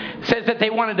 It says that they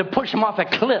wanted to push him off a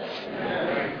cliff.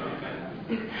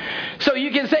 So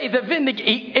you can say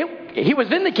he was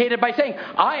vindicated by saying,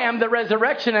 I am the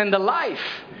resurrection and the life.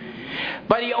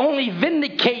 But he only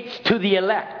vindicates to the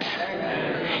elect.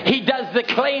 He does the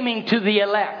claiming to the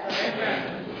elect.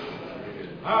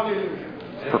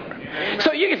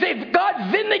 So you can say, if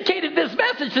God vindicated this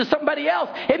message to somebody else,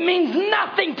 it means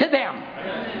nothing to them.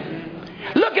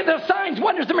 Look at the signs,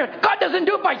 wonders, and miracles. God doesn't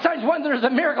do it by signs, wonders,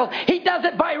 and miracles. He does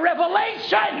it by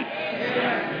revelation.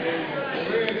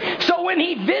 So when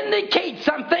He vindicates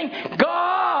something,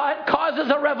 God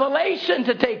causes a revelation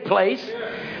to take place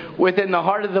within the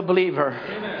heart of the believer.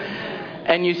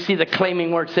 And you see the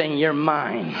claiming word saying, you're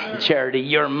mine, Charity,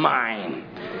 you're mine.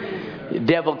 The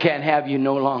devil can't have you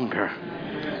no longer.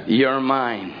 You're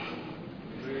mine.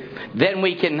 Then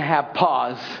we can have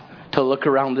pause to look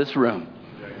around this room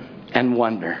and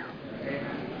wonder.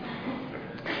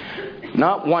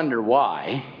 Not wonder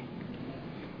why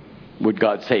would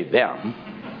God save them.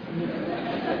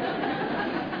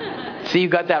 See, you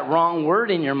got that wrong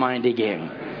word in your mind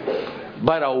again.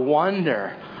 But a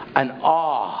wonder, an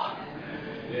awe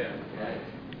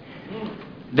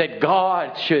that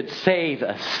God should save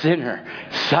a sinner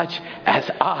such as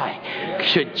I,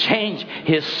 should change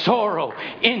his sorrow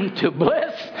into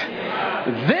bliss.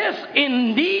 This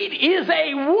indeed is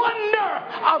a wonder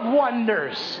of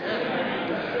wonders.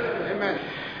 Amen.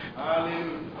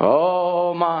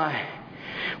 Oh my.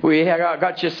 We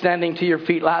got you standing to your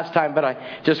feet last time, but I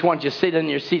just want you to sit in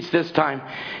your seats this time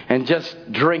and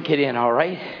just drink it in, all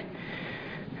right?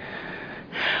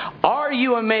 Are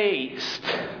you amazed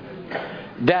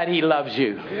that He loves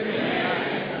you?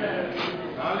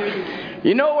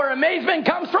 You know where amazement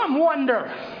comes from?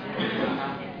 Wonder.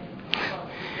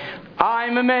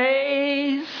 I'm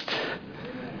amazed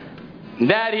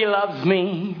that He loves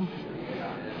me.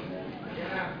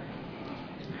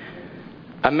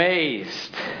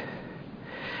 Amazed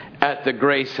at the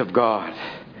grace of God.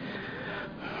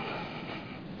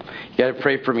 You got to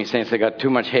pray for me, saints. I got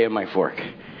too much hay in my fork.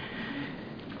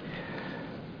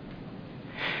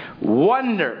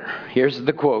 Wonder, here's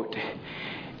the quote,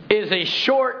 is a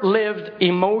short-lived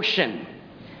emotion.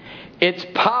 It's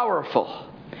powerful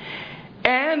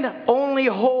and only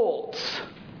holds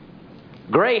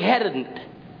gray-headed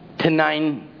to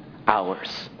 9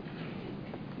 hours.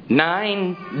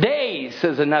 9 days,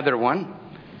 says another one,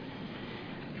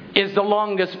 is the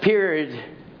longest period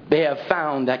they have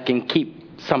found that can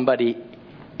keep somebody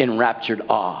in enraptured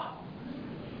awe.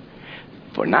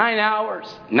 For 9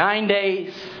 hours, 9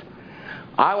 days,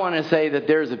 I want to say that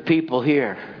there's a people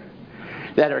here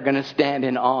that are going to stand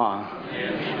in awe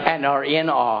and are in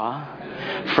awe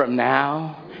from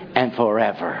now and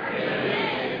forever.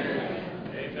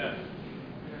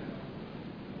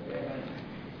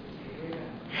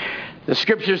 The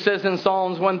scripture says in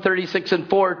Psalms 136 and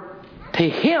 4, to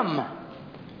him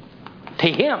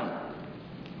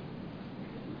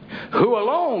who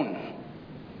alone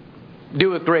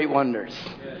doeth great wonders.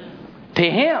 To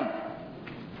him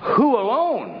who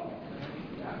alone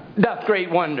doth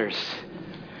great wonders.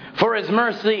 For his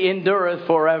mercy endureth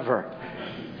forever.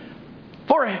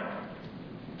 For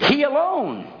he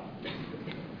alone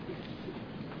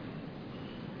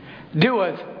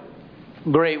doeth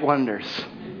great wonders.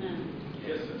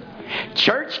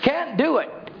 Church can't do it.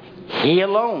 He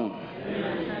alone.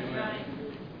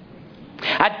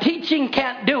 A teaching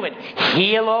can't do it.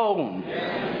 He alone.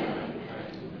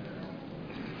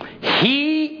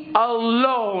 He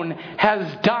alone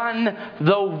has done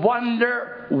the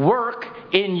wonder work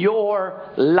in your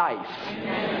life.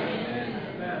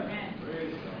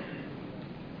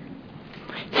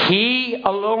 He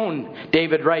alone,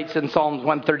 David writes in Psalms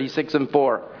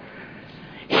 136:4.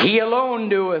 He alone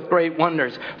doeth great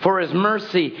wonders, for his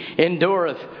mercy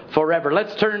endureth forever.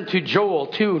 Let's turn to Joel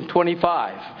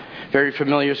 2:25. Very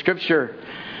familiar scripture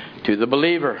to the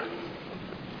believer.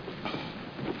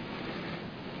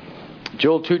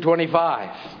 Joel 2:25.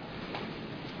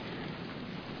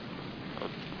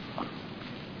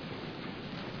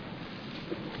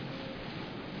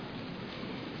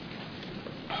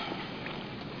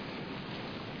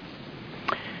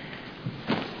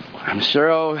 I'm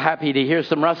so happy to hear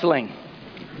some rustling,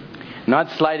 not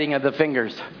sliding of the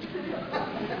fingers.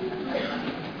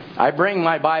 I bring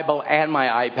my Bible and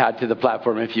my iPad to the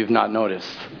platform if you've not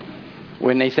noticed.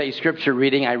 When they say scripture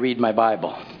reading, I read my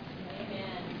Bible.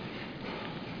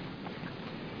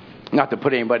 Not to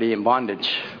put anybody in bondage.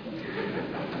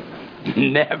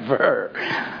 Never.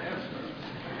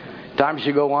 Time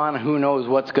should go on. Who knows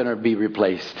what's going to be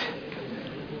replaced.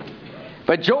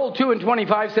 But Joel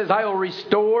 2:25 says, I will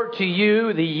restore to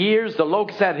you the years the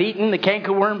locust hath eaten, the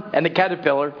cankerworm and the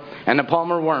caterpillar and the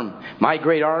palmer worm, my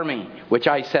great army, which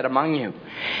I set among you.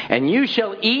 And you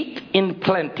shall eat in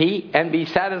plenty and be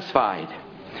satisfied.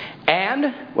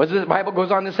 And, what does the Bible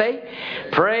goes on to say?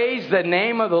 Praise the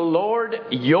name of the Lord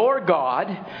your God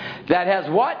that has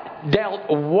what? Dealt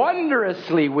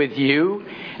wondrously with you,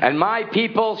 and my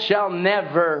people shall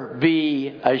never be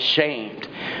ashamed.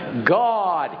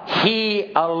 God,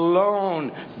 He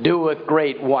alone doeth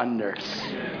great wonders.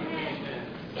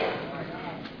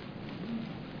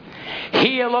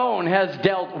 He alone has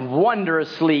dealt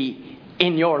wondrously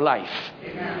in your life.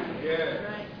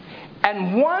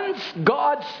 And once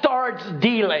God starts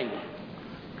dealing,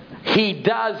 He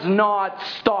does not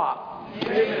stop.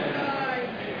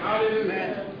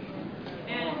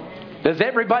 Does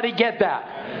everybody get that?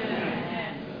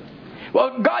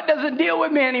 Well, God doesn't deal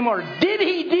with me anymore. Did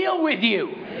He deal with you?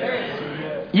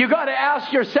 You got to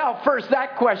ask yourself first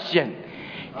that question.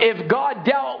 If God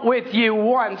dealt with you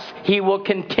once, He will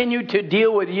continue to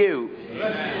deal with you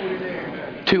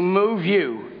to move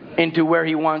you into where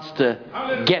He wants to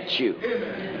get you.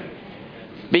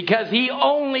 Because He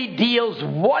only deals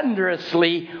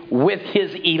wondrously with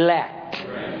His elect.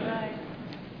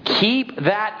 Keep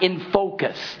that in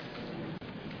focus.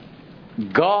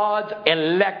 God's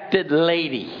elected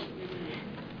lady.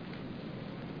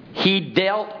 He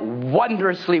dealt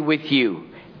wondrously with you.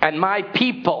 And my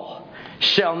people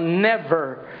shall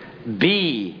never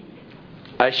be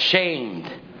ashamed.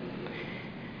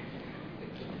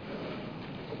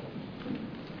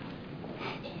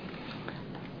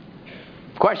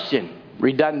 Question,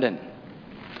 redundant.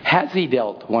 Has He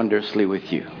dealt wondrously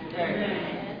with you?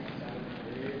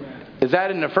 Is that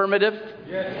an affirmative?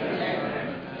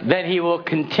 Then He will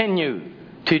continue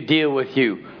to deal with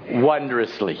you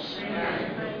wondrously.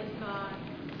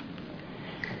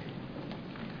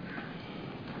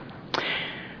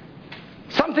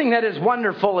 Something that is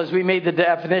wonderful, as we made the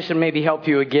definition, maybe help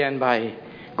you again by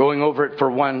going over it for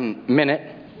 1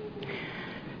 minute.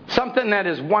 Something that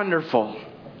is wonderful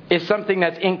is something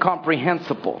that's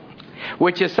incomprehensible,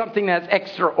 which is something that's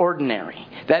extraordinary,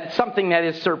 that's something that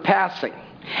is surpassing,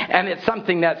 and it's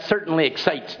something that certainly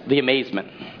excites the amazement.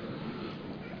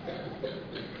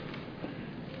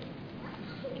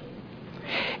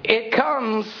 It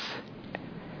comes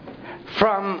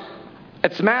from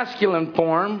its masculine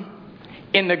form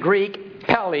in the Greek,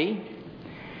 peli,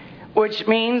 which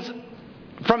means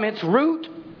from its root,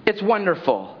 it's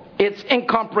wonderful, it's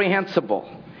incomprehensible.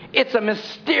 It's a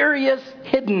mysterious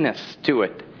hiddenness to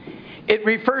it. It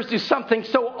refers to something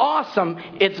so awesome,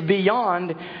 it's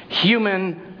beyond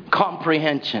human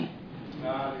comprehension.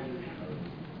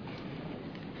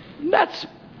 That's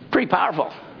pretty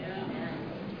powerful.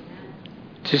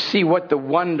 To see what the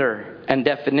wonder and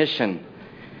definition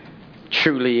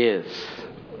truly is.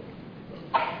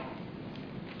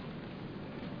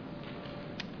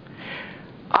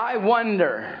 I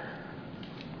wonder,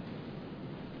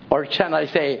 or shall I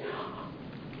say,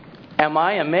 am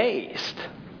I amazed?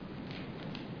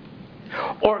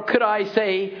 Or could I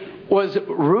say, was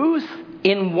Ruth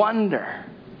in wonder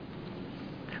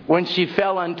when she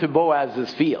fell unto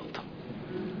Boaz's field?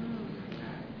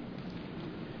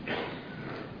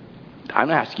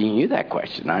 I'm asking you that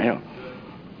question. I know.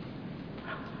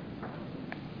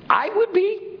 I would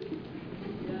be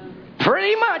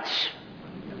pretty much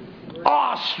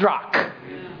awestruck.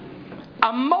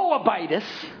 A Moabitess,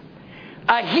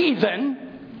 a heathen,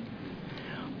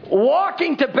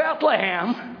 walking to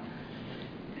Bethlehem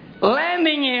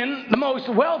landing in the most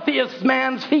wealthiest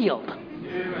man's field.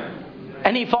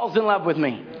 And he falls in love with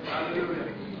me.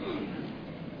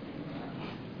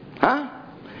 Huh?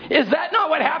 Is that not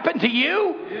what happened to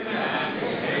you?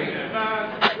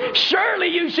 Surely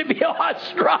you should be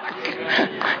awestruck.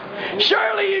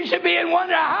 Surely you should be in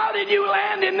wonder. How did you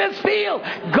land in this field?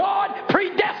 God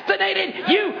predestinated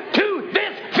you to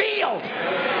this field.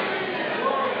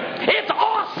 It's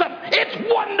awesome. It's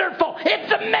wonderful.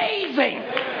 It's amazing.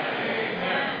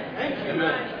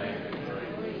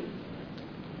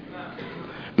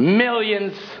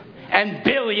 Millions and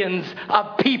billions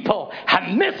of people have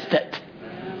missed it.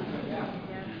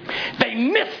 They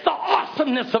missed the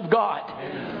awesomeness of God.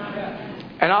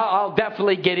 And I'll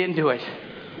definitely get into it.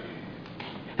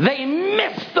 They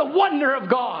missed the wonder of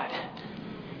God.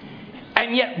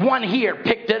 And yet one here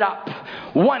picked it up.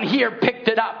 One here picked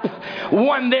it up.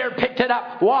 One there picked it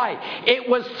up. Why? It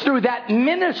was through that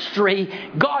ministry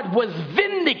God was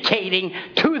vindicating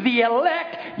to the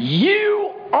elect,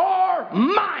 you are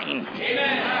mine.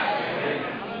 Amen.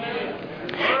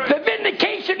 The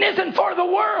vindication isn't for the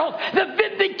world. The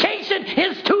vindication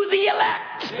is to the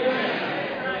elect.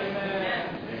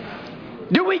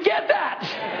 Do we get that?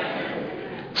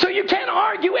 So you can't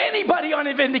argue anybody on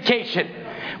a vindication.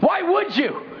 Why would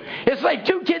you? It's like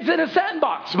two kids in a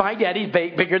sandbox. My daddy's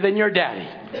bigger than your daddy.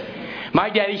 My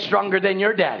daddy's stronger than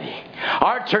your daddy.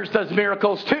 Our church does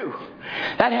miracles too.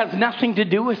 That has nothing to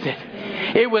do with it.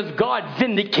 It was God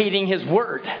vindicating His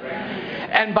word.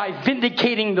 And by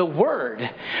vindicating the word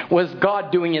was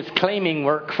God doing His claiming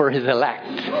work for His elect.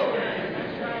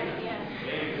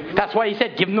 That's why He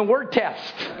said, give them the word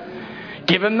test.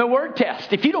 Give them the word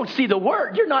test. If you don't see the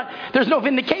word, there's no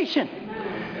vindication.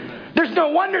 There's no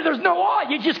wonder, there's no awe.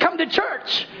 You just come to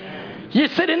church. You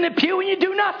sit in the pew and you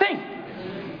do nothing.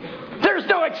 There's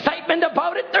no excitement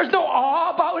about it. There's no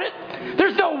awe about it.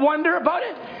 There's no wonder about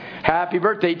it. Happy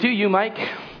birthday to you, Mike.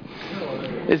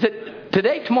 Is it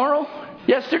today, tomorrow,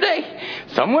 yesterday?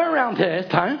 Somewhere around this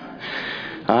time.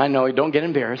 I know, don't get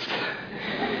embarrassed.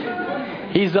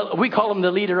 We call him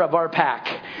the leader of our pack.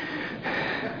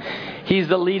 He's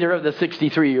the leader of the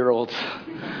 63-year-olds.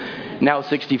 Now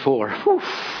 64. Whew.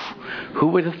 Who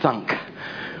would have thunk?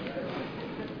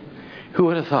 Who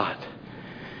would have thought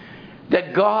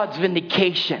that God's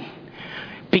vindication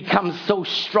becomes so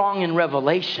strong in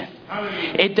Revelation?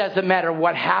 It doesn't matter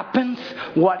what happens,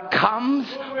 what comes,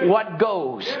 what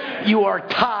goes. You are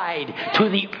tied to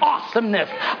the awesomeness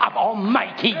of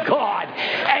Almighty God.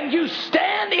 And you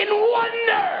stand in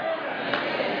wonder.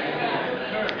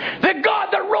 The God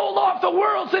that rolled off the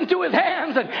worlds into His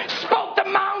hands and spoke the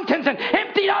mountains and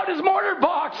emptied out His mortar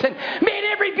box and made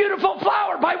every beautiful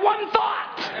flower by one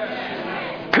thought.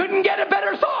 Couldn't get a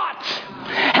better thought.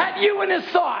 Had you in His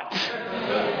thought.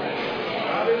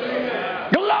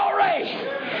 Glory.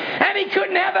 And He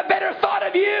couldn't have a better thought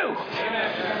of you.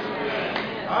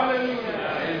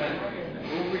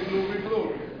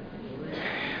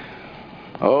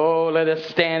 Oh, let us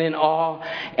stand in awe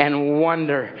and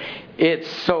wonder. It's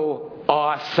so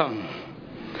awesome.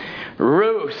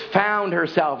 Ruth found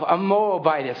herself a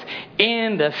Moabitess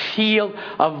in the field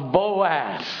of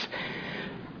Boaz.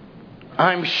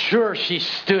 I'm sure she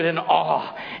stood in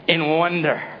awe, in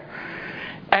wonder.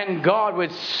 And God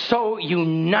would so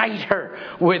unite her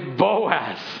with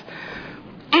Boaz.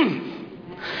 I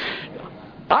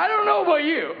don't know about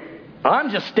you. I'm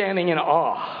just standing in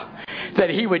awe that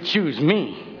He would choose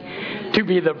me to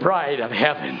be the bride of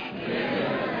heaven.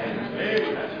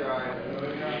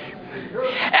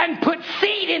 And put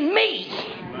seed in me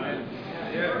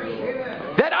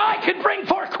that I could bring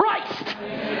forth Christ.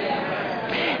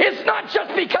 It's not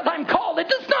just because I'm called. It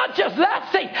does not just that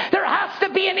thing. There has to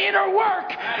be an inner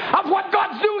work of what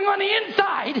God's doing on the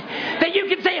inside that you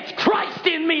can say it's Christ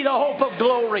in me, the hope of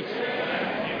glory.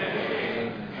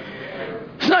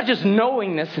 It's not just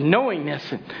knowing this.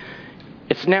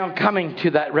 It's now coming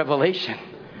to that revelation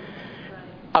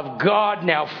of God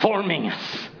now forming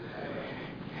us.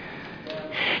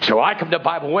 So I come to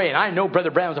Bible Way and I know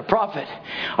Brother Branham's a prophet.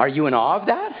 Are you in awe of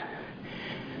that?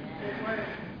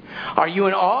 Are you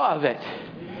in awe of it?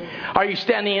 Are you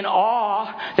standing in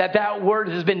awe that that word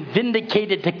has been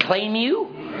vindicated to claim you?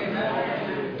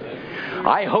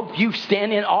 I hope you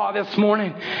stand in awe this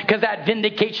morning, because that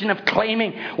vindication of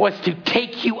claiming was to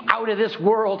take you out of this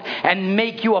world and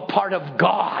make you a part of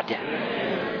God.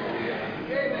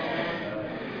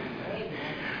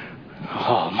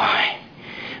 Oh my.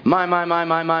 My.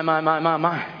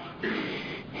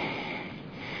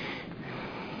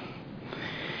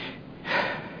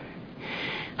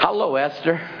 Hello,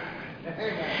 Esther.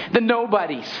 The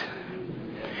nobodies.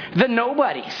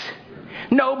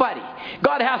 Nobody.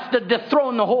 God has to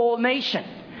dethrone the whole nation.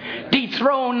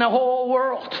 Dethrone the whole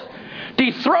world.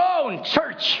 Dethrone,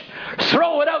 church.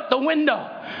 Throw it out the window.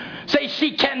 Say,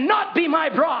 she cannot be my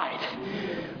bride.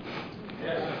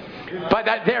 But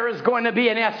that there is going to be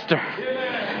an Esther.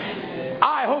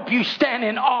 I hope you stand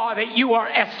in awe that you are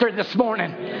Esther this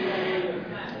morning.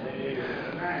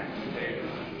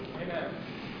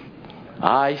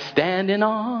 I stand in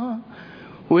awe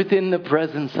within the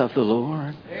presence of the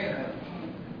Lord.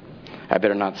 I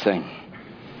better not sing.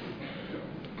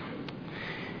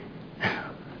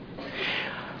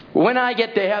 When I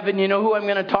get to heaven, you know who I'm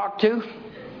going to talk to?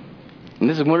 And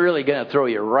this is really going to throw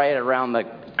you right around the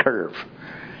curve.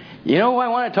 You know who I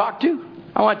want to talk to?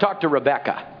 I want to talk to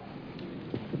Rebecca.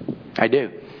 I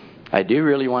do. I do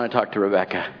really want to talk to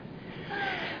Rebecca.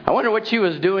 I wonder what she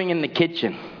was doing in the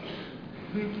kitchen.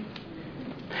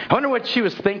 I wonder what she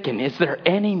was thinking. Is there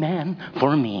any man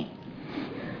for me?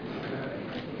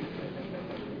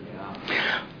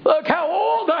 Look how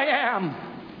old I am.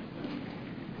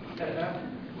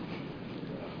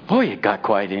 Oh, it got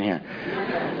quiet in here.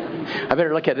 I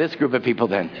better look at this group of people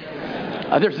then.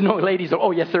 There's no ladies.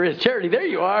 Oh, yes, there is. Charity, there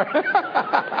you are.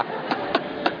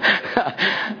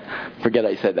 Forget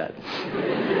I said that.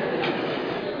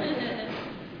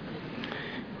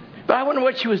 But I wonder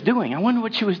what she was doing. I wonder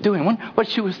what she was doing. I wonder what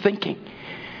she was thinking.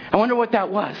 I wonder what that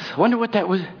was. I wonder what that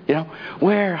was. You know,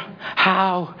 where,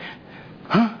 how,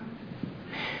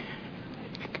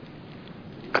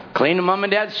 Cleaning mom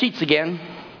and dad's sheets again.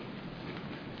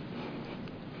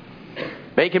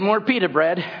 Baking more pita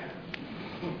bread.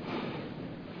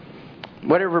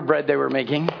 Whatever bread they were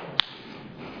making.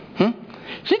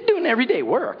 She's doing everyday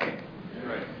work.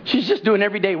 She's just doing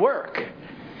everyday work.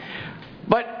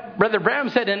 But Brother Branham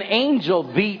said an angel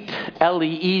beat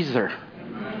Eliezer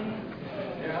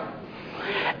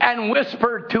and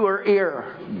whispered to her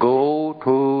ear, "Go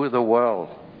to the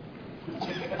well."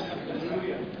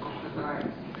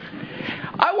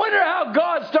 I wonder how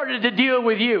God started to deal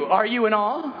with you. Are you in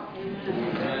awe?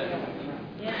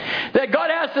 That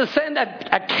God has to send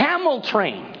a camel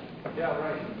train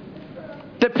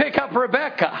to pick up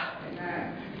Rebecca.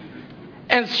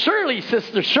 And surely,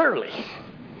 Sister Shirley,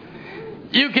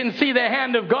 you can see the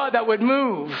hand of God that would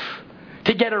move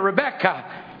to get a Rebecca.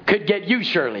 Could get you,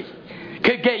 Shirley.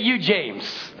 Could get you, James.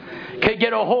 Could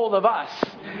get a hold of us.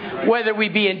 Whether we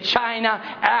be in China,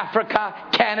 Africa,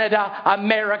 Canada,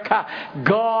 America,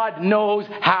 God knows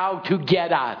how to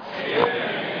get us.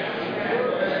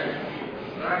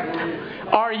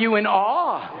 Are you in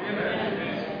awe?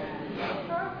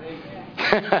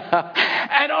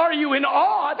 And are you in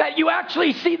awe that you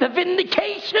actually see the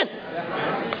vindication?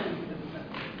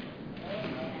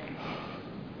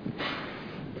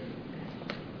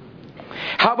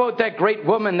 How about that great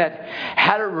woman that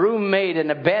had a roommate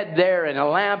and a bed there and a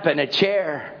lamp and a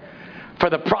chair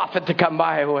for the prophet to come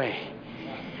by away?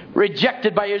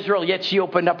 Rejected by Israel, yet she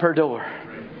opened up her door.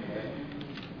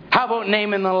 How about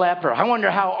Naaman the leper? I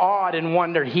wonder how awed and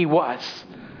wondered he was.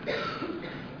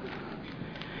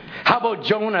 How about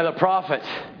Jonah the prophet?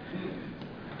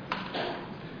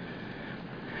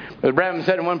 But Branham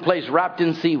said in one place, wrapped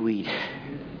in seaweed.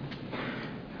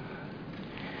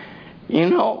 You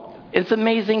know, it's an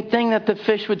amazing thing that the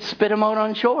fish would spit him out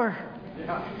on shore.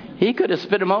 He could have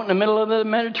spit him out in the middle of the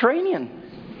Mediterranean.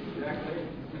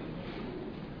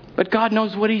 But God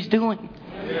knows what He's doing.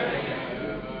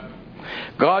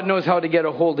 God knows how to get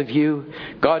a hold of you.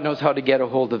 God knows how to get a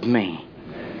hold of me.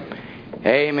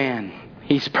 Amen.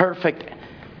 He's perfect.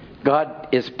 God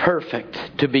is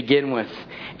perfect to begin with.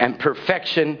 And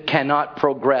perfection cannot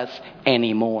progress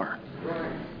anymore.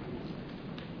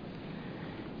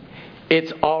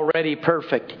 It's already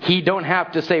perfect. He don't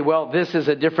have to say, well, this is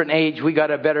a different age. We got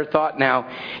a better thought now.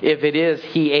 If it is,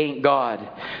 He ain't God.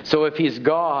 So if He's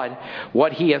God,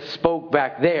 what He has spoke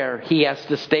back there, He has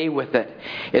to stay with it.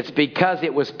 It's because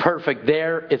it was perfect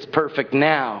there, it's perfect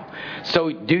now. So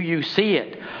do you see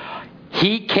it?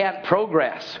 He can't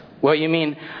progress. Well, you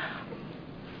mean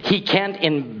He can't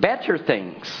in better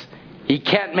things. He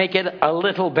can't make it a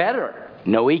little better.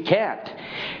 No, He can't.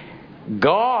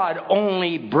 God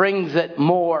only brings it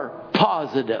more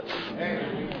positive.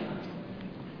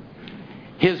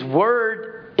 His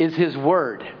word is His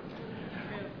word.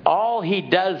 All He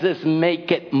does is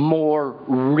make it more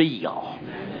real.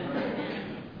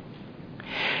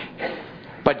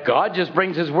 But God just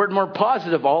brings His word more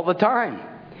positive all the time.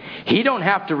 He don't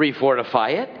have to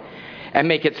refortify it and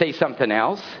make it say something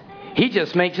else. He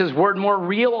just makes His word more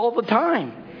real all the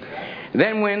time.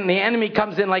 Then when the enemy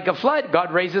comes in like a flood,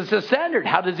 God raises the standard.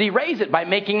 How does He raise it? By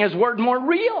making His word more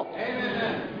real.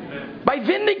 Amen. By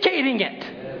vindicating it.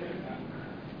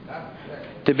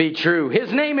 to be true.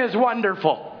 His name is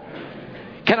wonderful.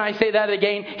 Can I say that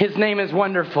again? His name is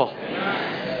wonderful.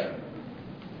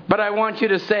 But I want you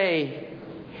to say,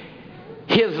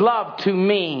 His love to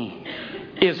me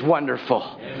is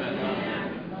wonderful.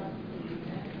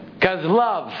 Because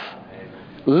love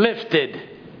lifted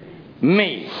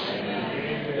me.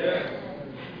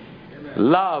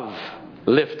 Love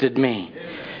lifted me.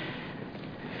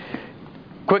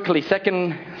 Quickly,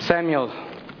 2 Samuel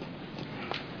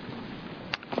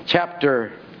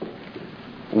chapter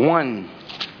 1.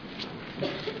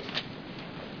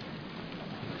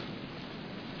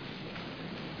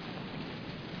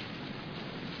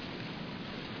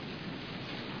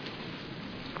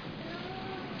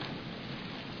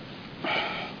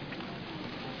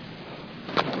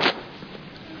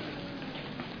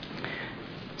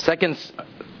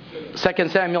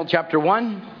 Second Samuel chapter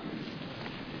 1.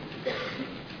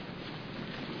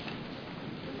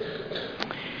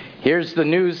 Here's the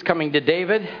news coming to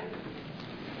David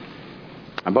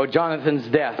about Jonathan's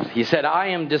death. He said, I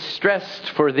am distressed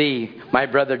for thee, my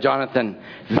brother Jonathan.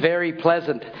 Very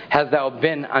pleasant hast thou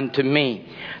been unto me.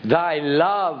 Thy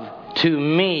love to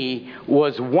me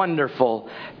was wonderful,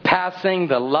 passing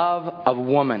the love of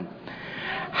woman.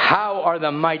 How are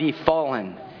the mighty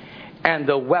fallen, and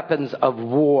the weapons of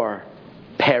war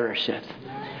perisheth.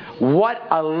 What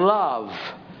a love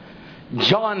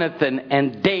Jonathan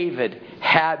and David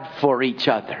had for each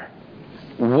other.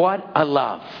 What a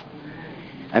love.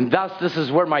 And thus this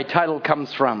is where my title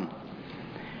comes from.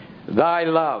 Thy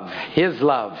love, His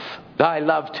love, thy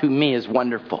love to me is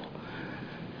wonderful.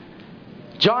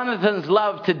 Jonathan's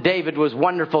love to David was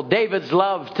wonderful. David's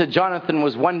love to Jonathan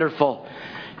was wonderful.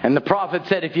 And the prophet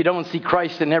said, if you don't see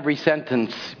Christ in every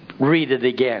sentence, read it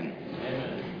again.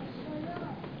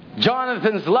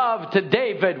 Jonathan's love to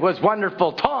David was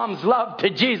wonderful. Tom's love to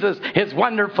Jesus is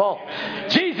wonderful.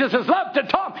 Jesus' love to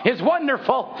Tom is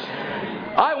wonderful.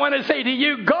 I want to say to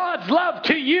you, God's love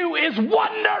to you is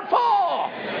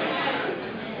wonderful.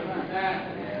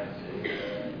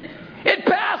 It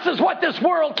passes what this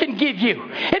world can give you.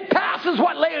 It passes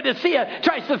what Laodicea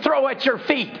tries to throw at your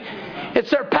feet. It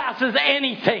surpasses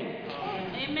anything.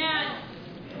 Amen.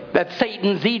 That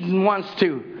Satan's Eden wants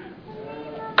to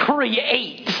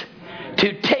create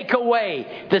to take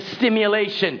away the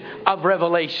stimulation of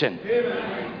revelation.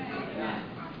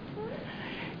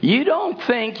 You don't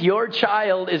think your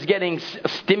child is getting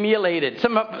stimulated.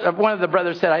 One of the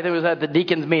brothers said, I think it was at the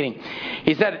deacons meeting,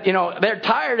 he said, they're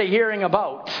tired of hearing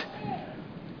about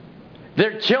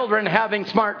their children having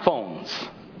smartphones.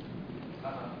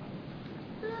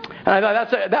 And I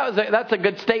thought that's a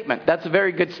good statement. That's a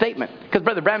very good statement. Because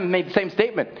Brother Branham made the same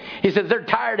statement. He says they're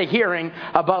tired of hearing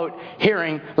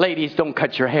ladies don't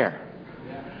cut your hair.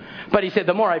 But he said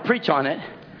the more I preach on it,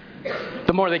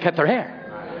 the more they cut their hair.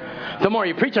 The more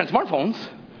you preach on smartphones,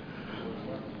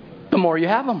 the more you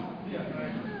have them.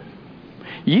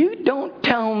 You don't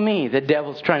tell me the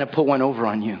devil's trying to pull one over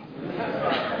on you.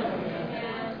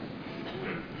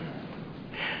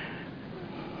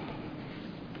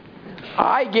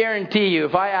 I guarantee you,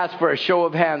 if I ask for a show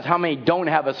of hands, how many don't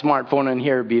have a smartphone in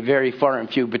here would be very far and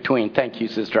few between. Thank you,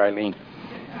 Sister Eileen.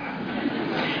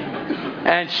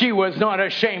 And she was not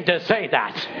ashamed to say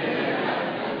that.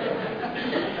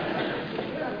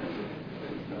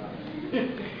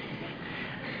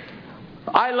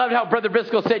 I loved how Brother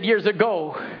Briscoe said years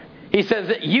ago, he says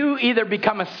that you either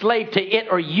become a slave to it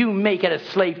or you make it a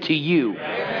slave to you.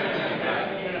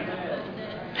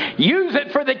 Use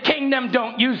it for the kingdom,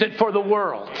 don't use it for the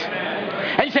world.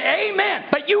 And you say, amen,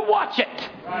 but you watch it.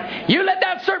 You let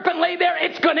that serpent lay there,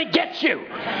 it's going to get you.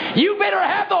 You better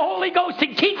have the Holy Ghost to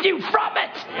keep you from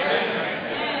it.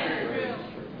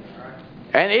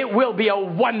 And it will be a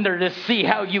wonder to see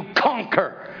how you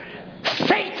conquer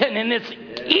Satan in this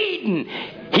Eden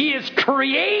he is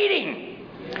creating.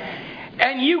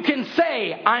 And you can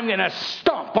say, I'm going to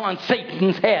stomp on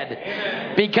Satan's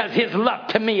head because his love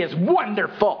to me is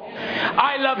wonderful.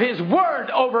 I love his word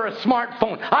over a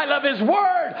smartphone. I love his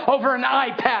word over an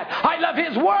iPad. I love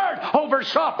his word over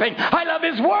shopping. I love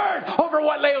his word over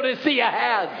what Laodicea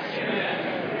has.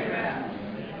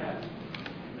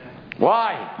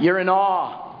 Why? You're in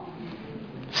awe.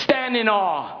 Stand in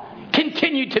awe.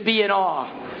 Continue to be in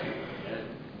awe.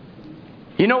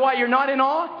 You know why you're not in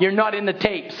awe? You're not in the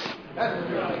tapes.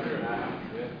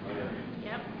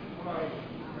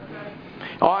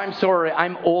 Oh, I'm sorry.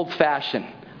 I'm old-fashioned.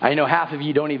 I know half of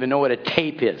you don't even know what a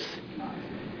tape is.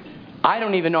 I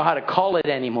don't even know how to call it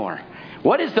anymore.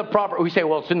 What is the proper... We say,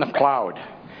 well, it's in the cloud.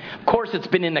 Of course it's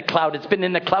been in the cloud. It's been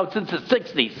in the cloud since the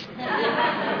 60s.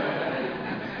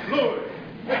 Glory.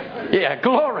 Yeah,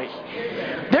 glory.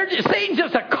 Satan's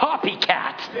just a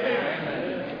copycat.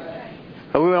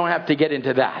 But we don't have to get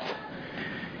into that.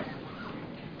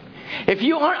 If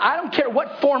you aren't, I don't care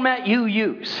what format you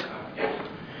use.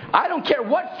 I don't care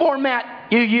what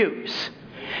format you use.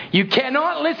 You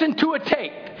cannot listen to a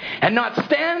tape and not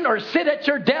stand or sit at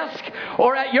your desk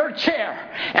or at your chair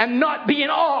and not be in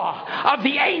awe of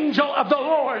the angel of the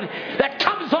Lord that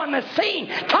comes on the scene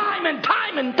time and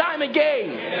time and time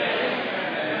again.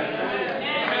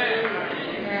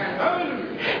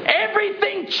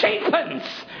 Everything cheapens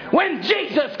when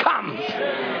Jesus comes.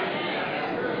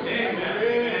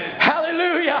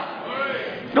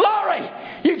 Hallelujah. Glory.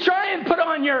 You try and put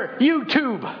on your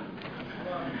YouTube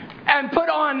and put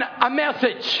on a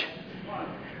message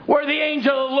where the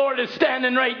angel of the Lord is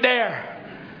standing right there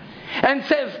and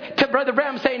says to Brother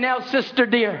Branham, say, now, sister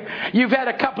dear, you've had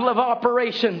a couple of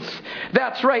operations.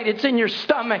 That's right, it's in your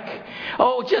stomach.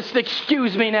 Oh, just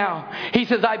excuse me now. He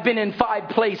says, I've been in 5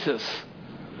 places.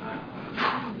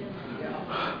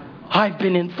 I've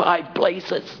been in 5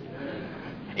 places.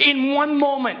 In one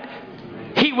moment,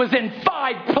 he was in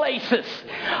 5 places.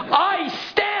 I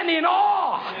stand in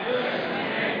awe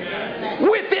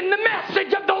within the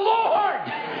message of the Lord.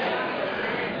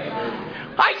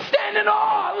 I stand in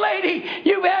awe, lady.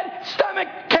 You've had stomach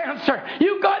cancer.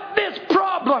 You got this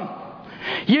problem.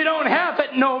 You don't have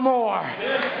it no more.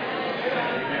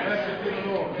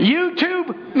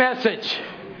 YouTube message.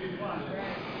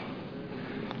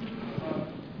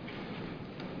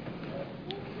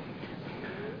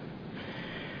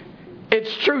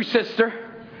 It's true, sister.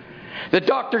 The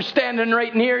doctor's standing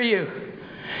right near you.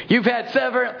 You've had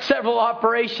several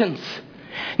operations.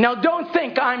 Now, don't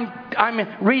think I'm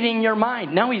reading your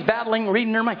mind. Now he's battling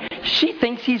reading her mind. She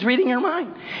thinks he's reading her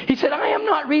mind. He said, I am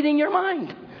not reading your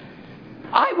mind.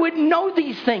 I wouldn't know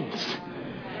these things.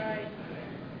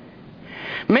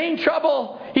 Main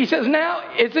trouble, he says, now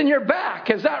it's in your back.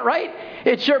 Is that right?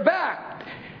 It's your back.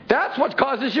 That's what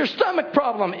causes your stomach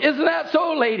problem. Isn't that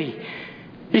so, lady?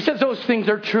 He says, those things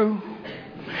are true.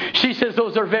 She says,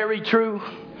 those are very true.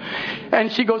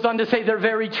 And she goes on to say, they're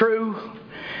very true.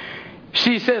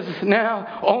 She says,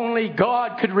 now, only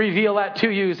God could reveal that to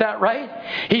you. Is that right?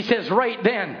 He says, right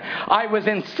then, I was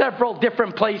in several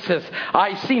different places.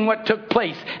 I seen what took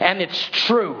place, and it's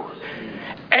true.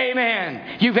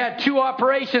 Amen. You've had 2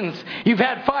 operations. You've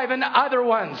had 5 and other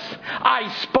ones. I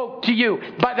spoke to you,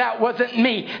 but that wasn't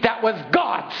me. That was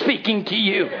God speaking to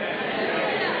you.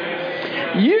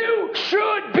 You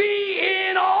should be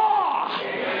in awe.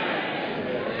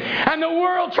 And the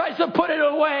world tries to put it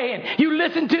away. And you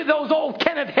listen to those old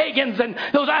Kenneth Hagins and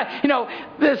those,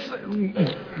 this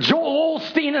Joel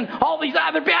Osteen and all these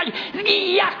other bad.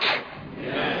 Yuck.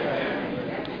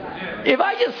 If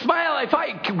I just smile, if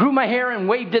I grew my hair and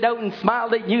waved it out and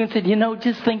smiled at you and said,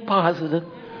 just think positive.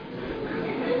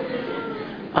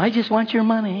 I just want your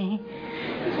money.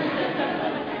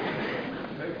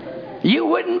 You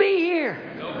wouldn't be here.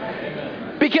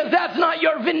 Because that's not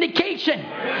your vindication.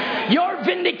 Your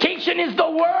vindication is the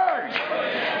Word.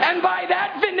 And by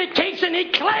that vindication, He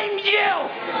claims you.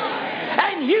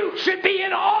 And you should be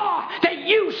in awe that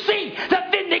you see the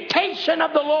vindication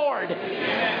of the Lord.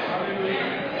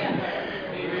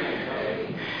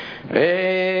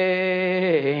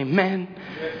 Amen.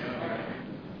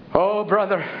 Oh,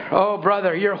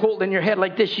 brother, you're holding your head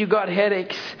like this. You got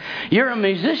headaches. You're a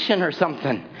musician or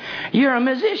something. You're a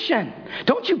musician.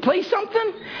 Don't you play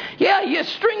something? Yeah, you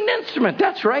stringed instrument.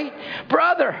 That's right.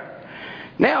 Brother.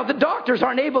 Now, the doctors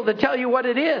aren't able to tell you what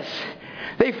it is.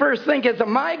 They first think it's a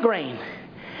migraine.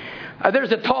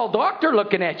 There's a tall doctor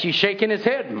looking at you, shaking his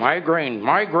head.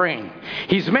 Migraine.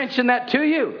 He's mentioned that to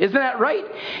you. Isn't that right?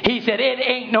 He said, it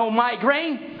ain't no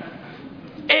migraine.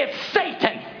 It's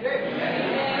Satan.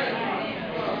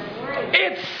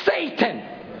 It's Satan.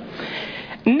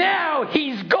 Now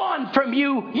he's gone from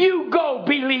you. You go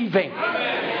believing. Glory!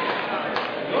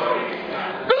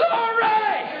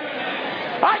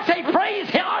 I say praise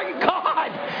our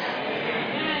God.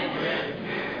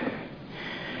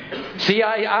 See,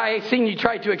 I seen you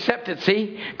try to accept it.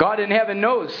 See, God in heaven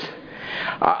knows.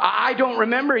 I don't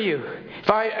remember you. If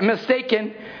I'm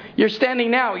mistaken, you're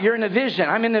standing now. You're in a vision.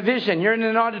 I'm in a vision. You're in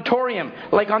an auditorium,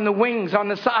 like on the wings, on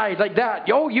the side, like that.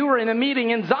 Oh, you were in a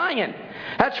meeting in Zion.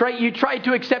 That's right. You tried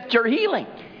to accept your healing.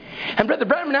 And Brother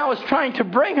Branham now is trying to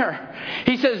bring her.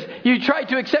 He says, you tried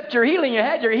to accept your healing. You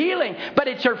had your healing. But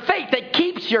it's your faith that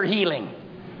keeps your healing.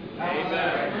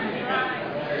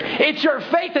 It's your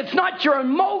faith. It's not your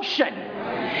emotion.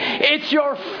 It's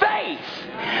your faith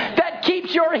that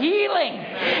keeps your healing.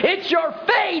 It's your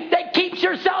faith that keeps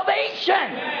your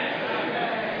salvation.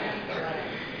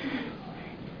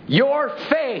 Your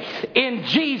faith in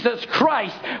Jesus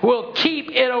Christ will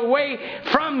keep it away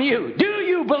from you. Do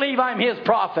you believe I'm His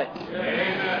prophet?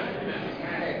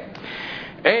 Amen.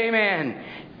 Amen.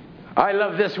 I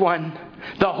love this one.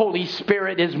 The Holy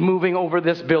Spirit is moving over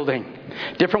this building.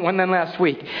 Different one than last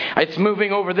week. It's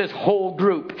moving over this whole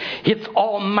group. It's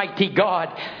Almighty God.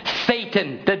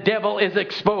 Satan, the devil is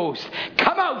exposed.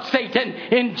 Come out, Satan,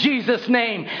 in Jesus'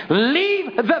 name.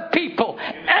 Leave the people.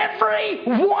 Every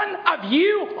one of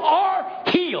you are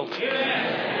healed.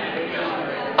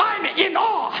 I'm in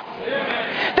awe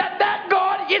that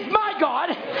God is my God,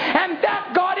 and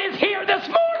that God is here this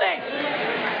morning.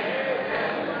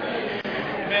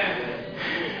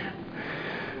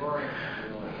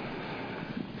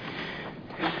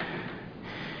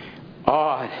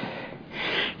 Amen.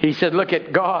 He said, look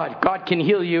at God. God can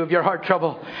heal you of your heart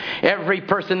trouble. Every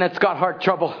person that's got heart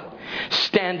trouble,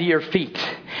 stand to your feet.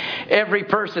 Every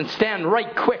person, stand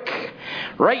right quick.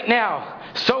 Right now.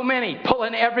 So many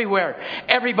pulling everywhere.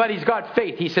 Everybody's got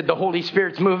faith. He said the Holy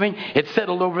Spirit's moving. It's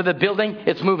settled over the building.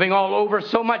 It's moving all over.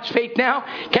 So much faith now.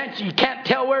 You can't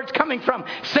tell where it's coming from.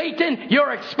 Satan,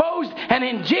 you're exposed. And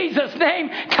in Jesus' name,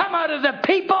 come out of the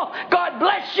people. God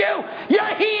bless you.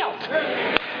 You're healed.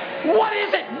 What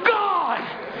is it? God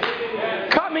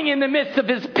coming in the midst of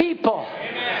His people.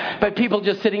 But people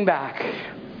just sitting back.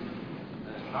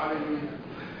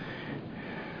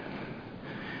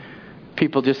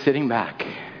 People just sitting back.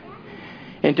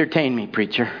 Entertain me,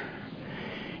 preacher.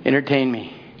 Entertain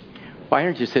me. Why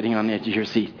aren't you sitting on the edge of your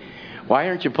seat? Why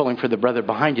aren't you pulling for the brother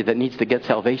behind you that needs to get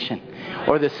salvation?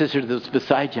 Or the sister that's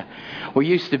beside you? We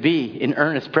used to be in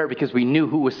earnest prayer because we knew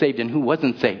who was saved and who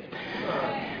wasn't saved.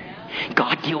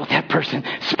 God, deal with that person.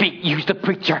 Speak. Use the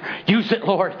preacher. Use it,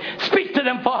 Lord. Speak to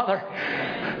them, Father.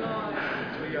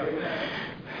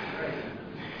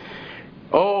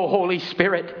 Oh, Holy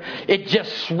Spirit, it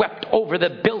just swept over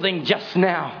the building just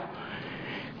now.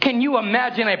 Can you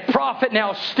imagine a prophet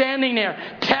now standing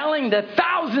there telling the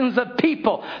thousands of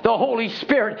people the Holy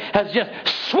Spirit has just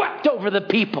swept over the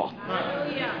people?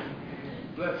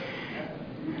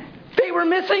 They were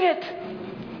missing it.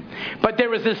 But there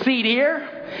was a seed here,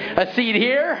 a seed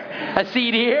here, a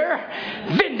seed here.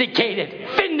 Vindicated,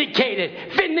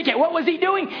 vindicated, vindicated. What was he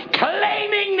doing?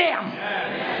 Claiming them.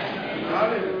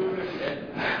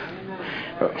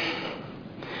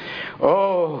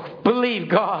 Oh, believe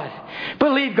God.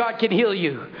 Believe God can heal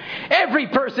you. Every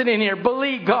person in here,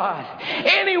 believe God.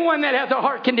 Anyone that has a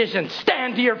heart condition,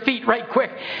 stand to your feet right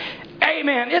quick.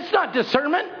 Amen. It's not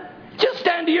discernment. Just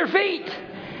stand to your feet.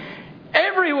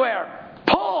 Everywhere.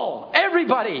 Pull.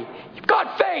 Everybody. You've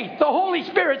got faith. The Holy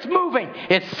Spirit's moving.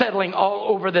 It's settling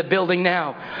all over the building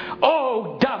now.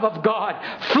 Oh, dove of God,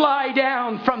 fly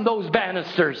down from those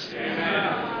banisters.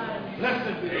 Amen.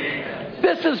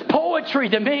 This is poetry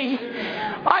to me.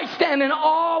 I stand in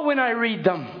awe when I read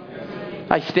them.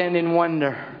 I stand in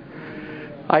wonder.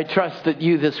 I trust that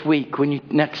you this week, when you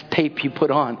next tape you put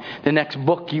on, the next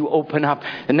book you open up,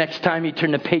 the next time you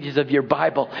turn the pages of your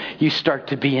Bible, you start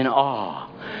to be in awe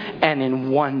and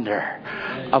in wonder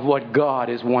of what God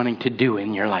is wanting to do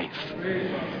in your life.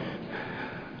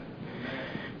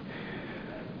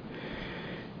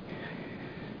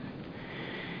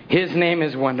 His name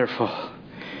is wonderful.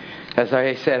 As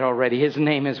I said already, His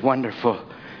name is wonderful.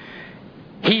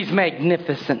 He's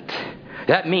magnificent.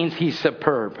 That means He's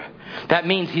superb. That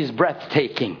means He's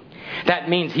breathtaking. That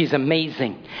means He's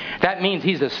amazing. That means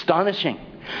He's astonishing.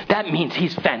 That means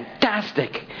He's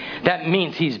fantastic. That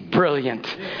means He's brilliant.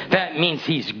 That means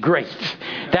He's great.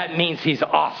 That means He's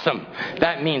awesome.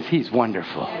 That means He's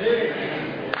wonderful.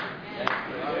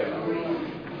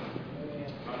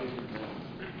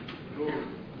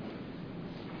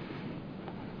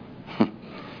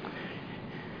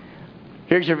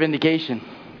 Here's your vindication.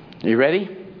 Are you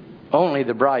ready? Only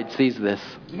the bride sees this.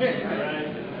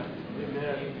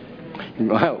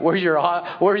 Are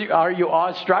you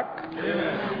awestruck?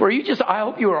 I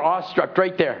hope you were awestruck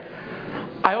right there.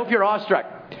 I hope you're awestruck.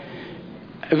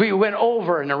 We went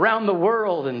over and around the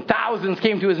world and thousands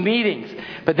came to his meetings.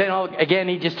 But then again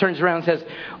he just turns around and says,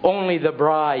 only the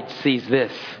bride sees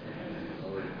this.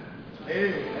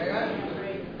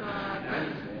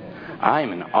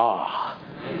 I'm in awe.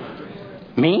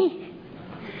 Me?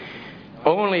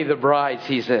 Only the bride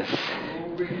sees this.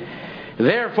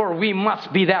 Therefore, we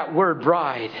must be that word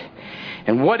bride.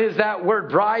 And what is that word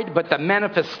bride but the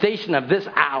manifestation of this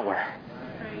hour?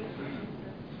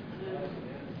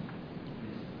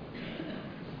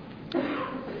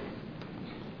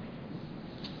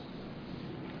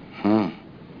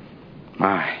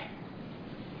 My.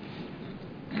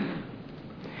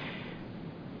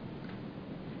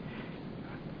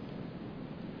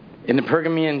 in the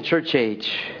Pergamean church age,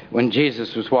 when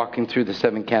Jesus was walking through the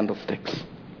 7 candlesticks.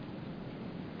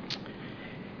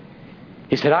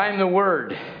 He said, I am the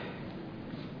Word.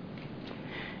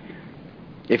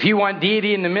 If you want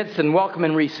deity in the midst, then welcome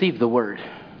and receive the Word.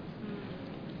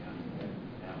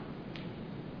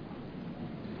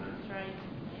 That's right.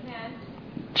 Amen.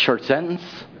 Short sentence.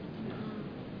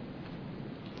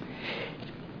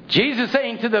 Jesus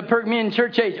saying to the Pergamean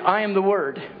church age, I am the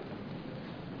Word.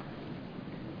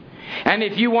 And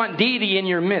if you want deity in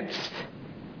your midst,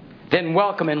 then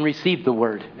welcome and receive the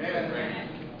Word. Amen.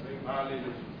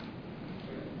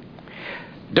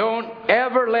 Don't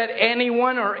ever let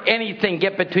anyone or anything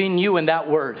get between you and that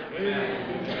Word.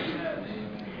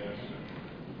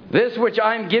 This which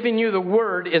I'm giving you, the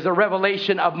Word, is a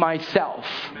revelation of myself.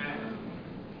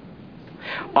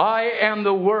 I am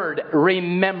the Word.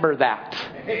 Remember that.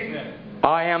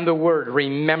 I am the Word.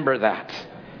 Remember that.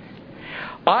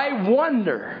 I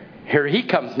wonder, here he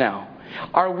comes now,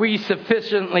 are we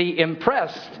sufficiently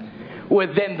impressed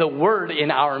with then the Word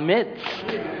in our midst?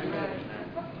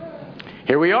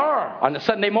 Here we are on a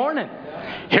Sunday morning.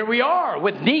 Here we are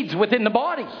with needs within the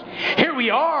body. Here we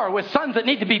are with sons that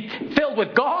need to be filled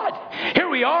with God. Here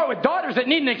we are with daughters that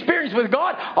need an experience with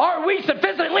God. Are we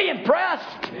sufficiently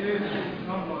impressed?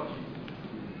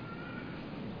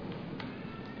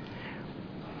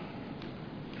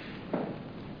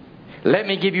 Let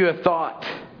me give you a thought.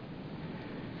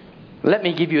 Let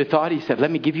me give you a thought. He said, let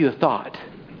me give you a thought.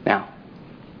 Now,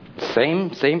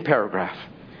 same paragraph.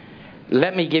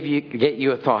 Let me get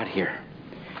you a thought here.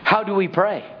 How do we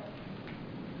pray?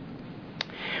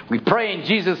 We pray in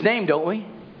Jesus' name, don't we?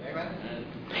 Amen.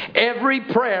 Every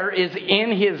prayer is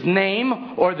in His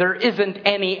name, or there isn't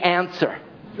any answer.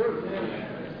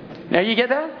 Now you get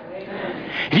that?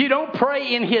 If you don't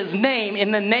pray in His name,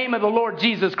 in the name of the Lord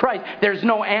Jesus Christ, there's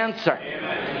no answer.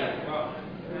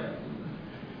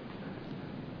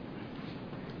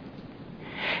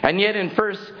 And yet in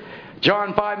 1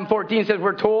 John 5:14 says,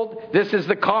 we're told, this is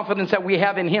the confidence that we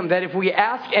have in Him, that if we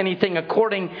ask anything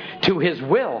according to His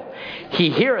will, He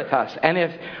heareth us. And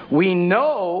if we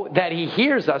know that He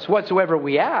hears us whatsoever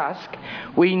we ask,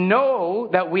 we know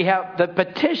that we have the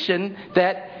petition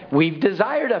that we've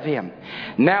desired of Him.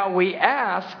 Now we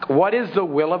ask, what is the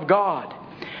will of God?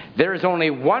 There is only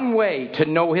one way to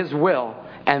know His will,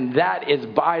 and that is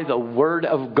by the Word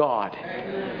of God.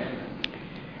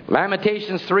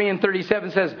 Lamentations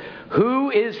 3:37 says, who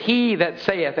is he that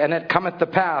saith, and it cometh to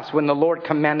pass when the Lord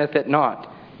commandeth it not?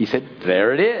 He said,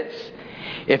 there it is.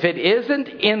 If it isn't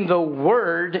in the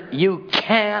Word, you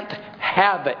can't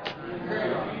have it.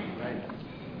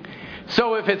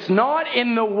 So if it's not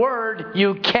in the Word,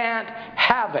 you can't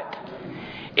have it.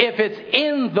 If it's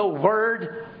in the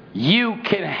Word, you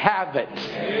can have it.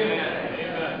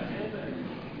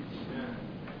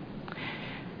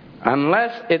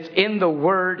 Unless it's in the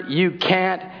Word, you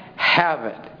can't have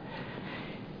it.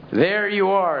 There you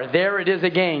are. There it is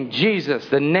again. Jesus,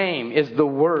 the name, is the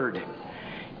Word.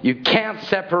 You can't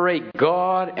separate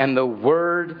God and the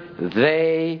Word.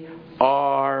 They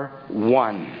are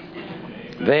one.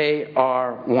 They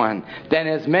are one. Then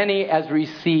as many as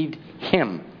received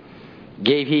Him,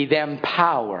 gave He them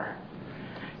power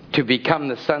to become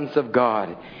the sons of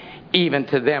God, even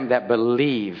to them that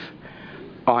believe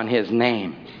on His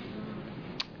name.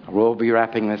 We'll be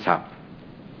wrapping this up.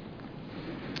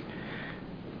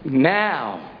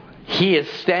 Now, He is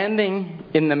standing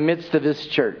in the midst of His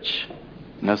church.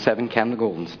 No 7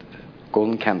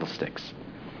 golden candlesticks.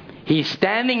 He's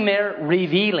standing there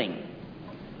revealing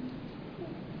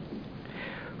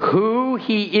who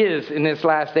He is in this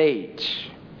last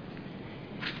age.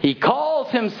 He calls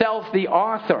Himself the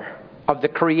author of the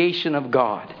creation of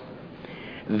God.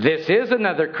 This is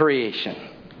another creation.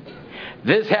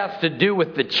 This has to do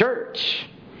with the church.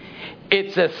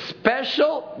 It's a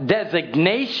special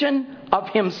designation of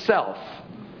Himself.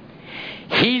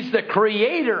 He's the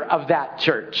creator of that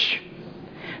church.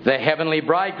 The heavenly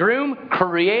bridegroom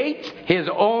creates his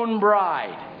own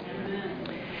bride.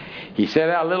 He said,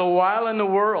 a little while in the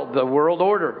world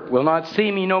order will not see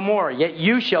me no more. Yet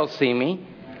you shall see me,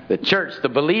 the church, the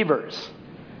believers,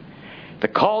 the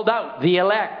called out, the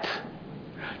elect,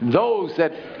 those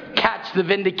that catch the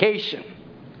vindication.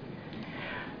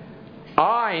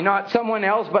 I, not someone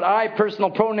else, but I, personal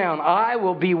pronoun, I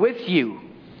will be with you,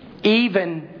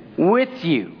 even with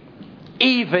you,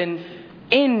 even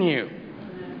in you,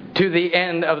 to the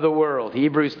end of the world.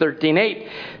 Hebrews 13:8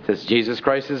 says Jesus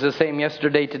Christ is the same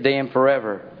yesterday, today, and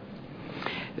forever.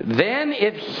 Then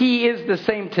if He is the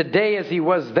same today as He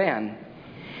was then,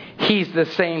 He's the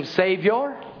same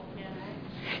Savior.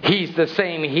 He's the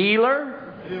same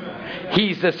healer.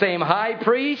 He's the same high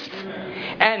priest,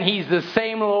 and He's the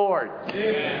same Lord.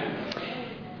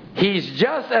 He's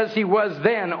just as He was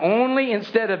then, only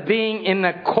instead of being in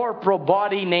a corporal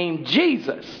body named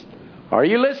Jesus. Are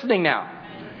you listening now?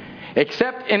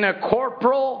 Except in a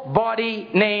corporal body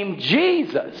named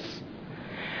Jesus,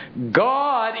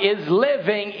 God is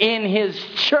living in His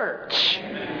church.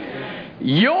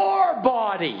 Your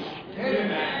body.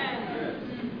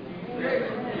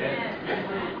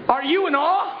 Are you in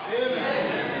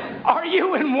awe? Are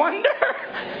you in wonder?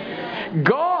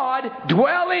 God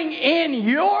dwelling in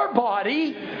your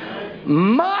body,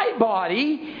 my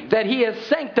body, that He has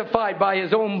sanctified by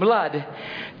His own blood,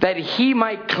 that He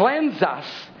might cleanse us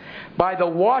by the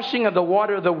washing of the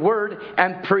water of the Word,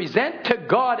 and present to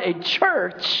God a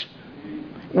church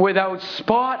without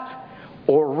spot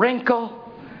or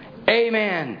wrinkle.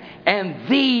 Amen. And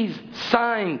these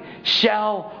signs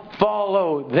shall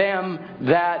follow them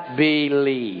that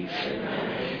believe.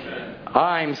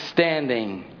 I'm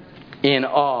standing in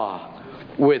awe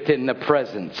within the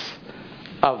presence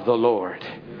of the Lord.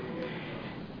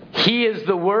 He is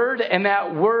the Word, and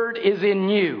that Word is in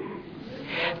you.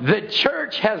 The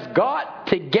church has got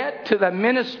to get to the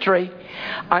ministry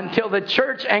until the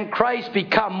church and Christ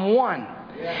become one.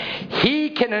 He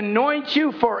can anoint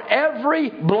you for every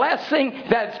blessing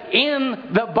that's in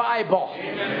the Bible.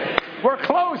 We're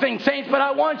closing, saints, but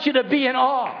I want you to be in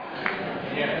awe.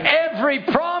 Every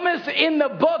promise in the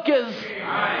book is...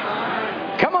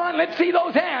 Come on, let's see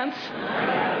those hands.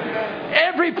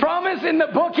 Every promise in the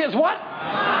book is what?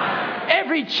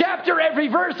 Every chapter, every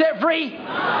verse, every...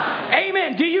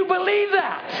 Amen. Do you believe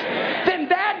that? Then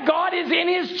that God is in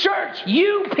His church.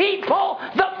 You people,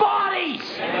 the bodies.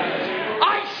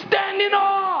 I stand in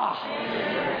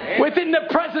awe within the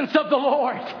presence of the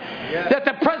Lord. That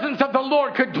the presence of the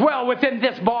Lord could dwell within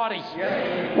this body.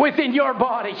 Within your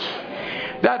body.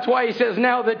 That's why He says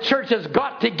now the church has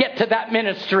got to get to that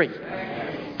ministry.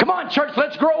 Come on, church,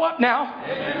 let's grow up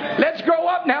now. Let's grow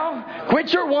up now.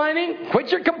 Quit your whining.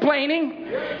 Quit your complaining.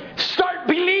 Start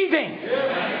believing.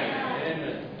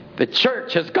 The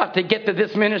church has got to get to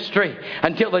this ministry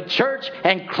until the church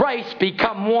and Christ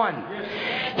become one.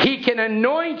 He can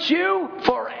anoint you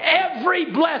for every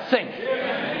blessing.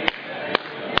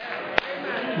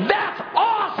 That's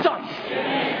awesome.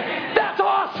 That's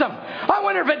awesome. I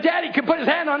wonder if a daddy could put his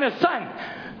hand on his son,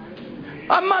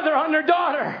 a mother on their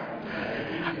daughter,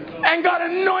 and God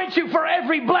anoints you for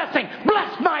every blessing.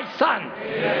 Bless my son.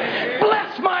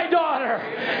 Bless my daughter.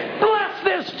 Bless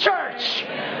this church.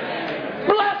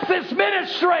 Bless this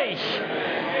ministry.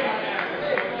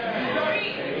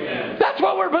 That's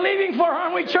what we're believing for,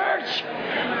 aren't we, church?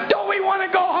 Don't we want to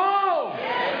go home?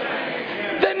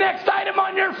 The next item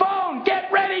on your phone,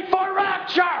 get ready for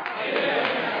rapture.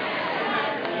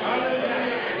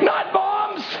 Not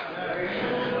bombs.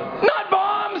 Not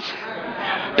bombs.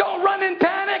 Don't run in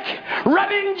panic.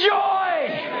 Run in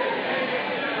joy.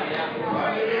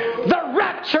 The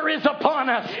rapture is upon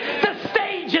us. The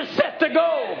stage is set to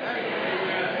go.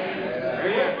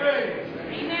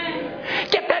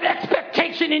 Get that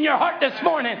expectation in your heart this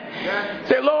morning.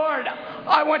 Say, Lord,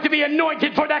 I want to be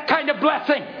anointed for that kind of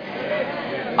blessing.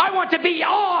 I want to be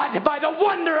awed by the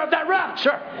wonder of that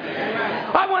rapture.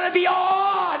 I want to be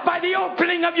awed by the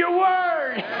opening of your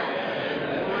word.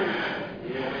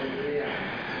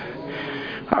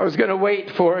 I was going to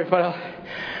wait for it, but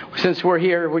since we're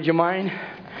here, would you mind?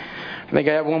 I think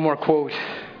I have one more quote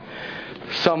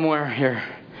somewhere here.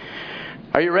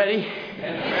 Are you ready?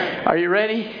 Are you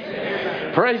ready?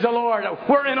 Praise the Lord.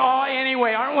 We're in awe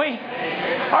anyway, aren't we?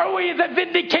 Are we the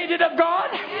vindicated of God?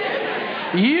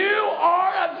 You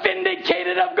are a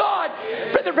vindicated of God.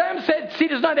 Brother Branham said,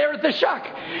 seed is not heir the shuck.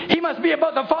 He must be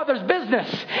about the Father's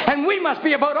business. And we must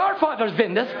be about our Father's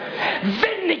business.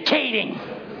 Vindicating.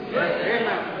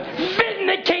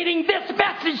 Vindicating this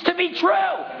message to be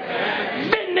true.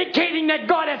 Vindicating that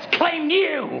God has claimed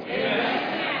you.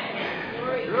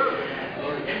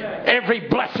 Every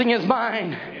blessing is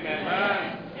mine.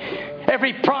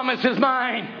 Every promise is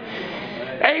mine.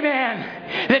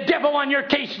 Amen. The devil on your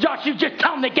case, Josh, you just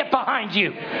tell him to get behind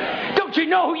you. Don't you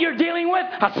know who you're dealing with?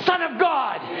 A son of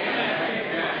God.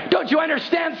 Don't you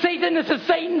understand, Satan? This is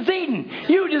Satan's Eden.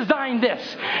 You designed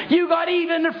this. You got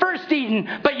Eden the first Eden,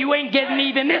 but you ain't getting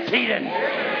even this Eden.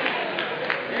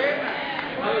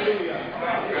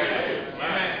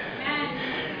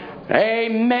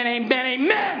 Amen, amen,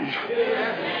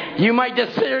 amen. You might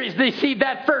deceive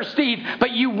that first Eve,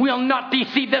 but you will not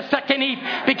deceive the second Eve,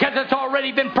 because it's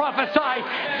already been prophesied.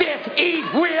 This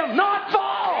Eve will not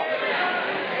fall.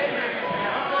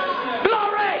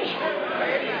 Glory.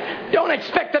 Don't Don't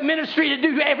expect the ministry to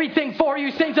do everything for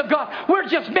you, saints of God. We're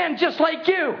just men just like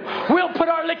you. We'll put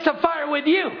our licks of fire with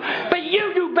you. But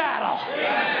you do battle.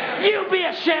 You be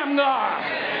a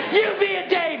Shamgar. You be a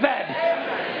David.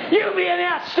 You be an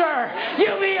Esther.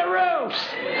 You be a Ruth.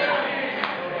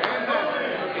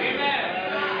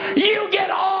 You get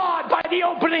awed by the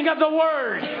opening of the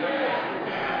Word.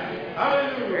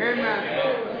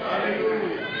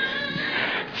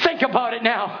 Think about it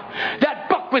now. That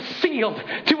book was sealed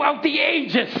throughout the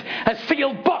ages, a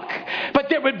sealed book. But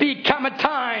there would come a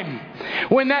time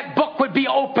when that book would be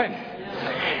open.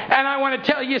 And I want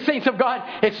to tell you, saints of God,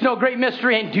 it's no great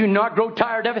mystery, and do not grow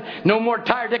tired of it. No more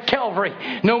tired at Calvary.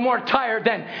 No more tired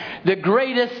than the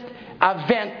greatest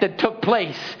event that took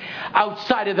place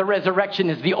outside of the resurrection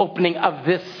is the opening of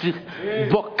this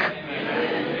book.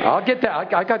 I'll get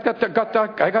that. I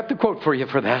got the quote for you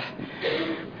for that.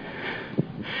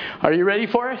 Are you ready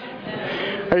for it?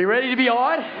 Are you ready to be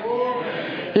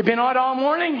awed? You've been awed all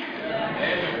morning?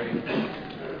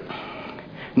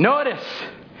 Notice,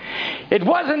 it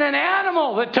wasn't an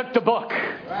animal that took the book.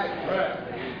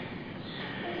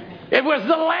 It was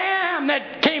the Lamb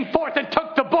that came forth and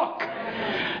took the book.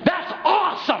 That's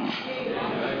awesome.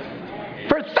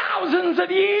 For thousands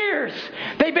of years,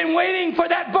 they've been waiting for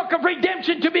that book of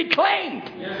redemption to be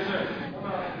claimed.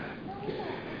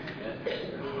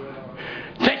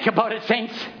 Think about it,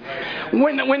 saints.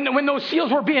 When those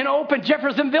seals were being opened,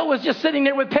 Jeffersonville was just sitting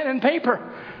there with pen and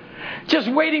paper, just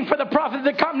waiting for the prophet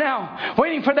to come now,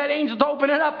 waiting for that angel to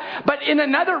open it up. But in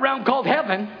another realm called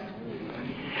heaven,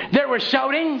 there were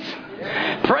shoutings,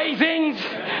 praisings,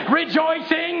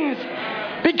 rejoicings,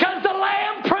 because the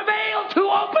Lamb prevailed to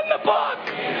open the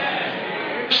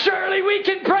book. Surely we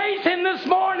can praise Him this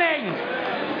morning.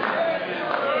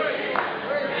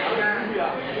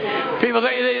 People,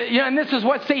 and this is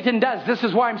what Satan does. This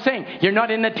is why I'm saying you're not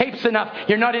in the tapes enough.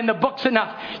 You're not in the books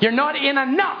enough. You're not in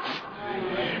enough.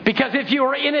 Because if you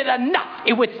were in it enough,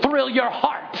 it would thrill your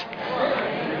heart.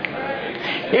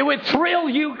 It would thrill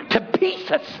you to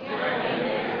pieces.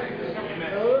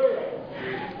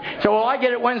 So, well, I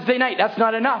get it Wednesday night. That's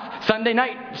not enough. Sunday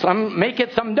night, some make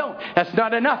it, some don't. That's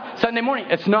not enough. Sunday morning,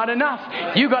 it's not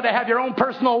enough. You got to have your own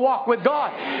personal walk with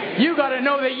God. You got to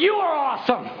know that you are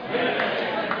awesome.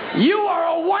 You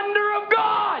are a wonder of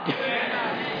God.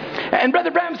 And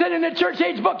Brother Branham said in the Church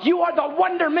Age book, you are the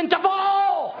wonderment of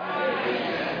all.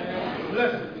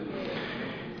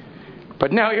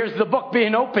 But now here's the book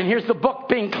being opened. Here's the book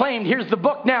being claimed. Here's the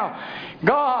book now.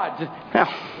 God.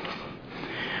 Now,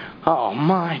 oh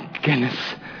my goodness.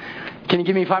 Can you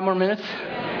give me 5 more minutes?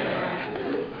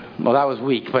 Well, that was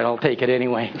weak, but I'll take it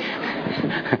anyway.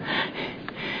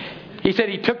 He said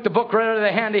he took the book right out of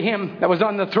the hand of him that was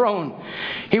on the throne.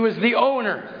 He was the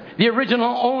owner, the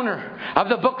original owner of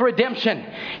the book Redemption.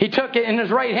 He took it in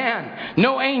his right hand.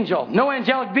 No angel, no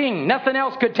angelic being, nothing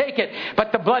else could take it.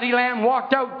 But the bloody Lamb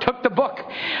walked out, took the book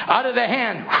out of the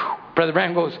hand. Whew. Brother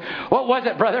Branham goes, what was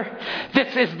it, brother?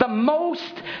 This is the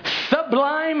most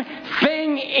sublime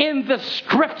thing in the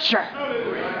Scripture.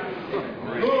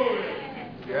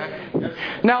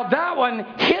 Now that one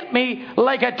hit me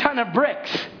like a ton of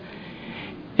bricks.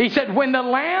 He said, when the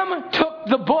Lamb took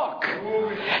the book,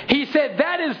 he said,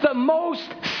 that is the most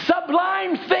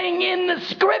sublime thing in the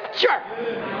Scripture.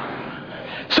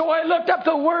 So I looked up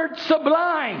the word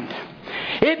sublime.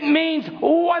 It means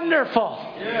wonderful,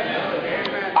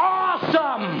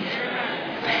 awesome,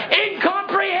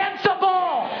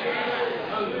 incomprehensible.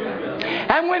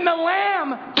 And when the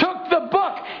Lamb took the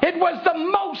book, it was the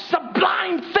most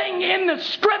sublime thing in the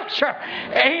Scripture.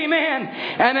 Amen.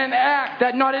 And an act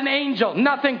that not an angel,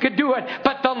 nothing could do it,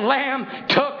 but the Lamb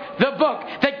took the book.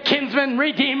 The kinsman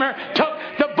redeemer took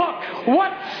the book.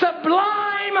 What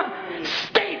sublime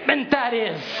statement that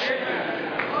is.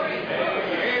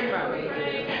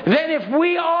 Then if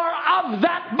we are of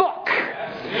that book,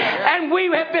 and we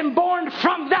have been born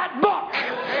from that book,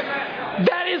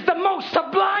 that is the most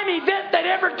sublime event that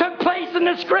ever took place in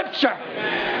the Scripture.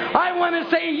 I want to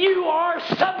say you are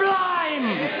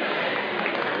sublime.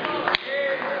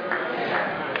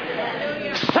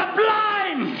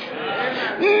 Sublime.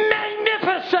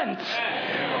 Magnificent.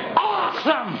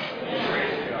 Awesome.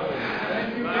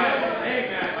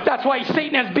 That's why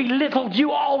Satan has belittled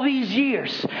you all these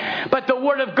years. But the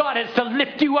Word of God is to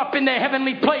lift you up in the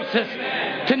heavenly places.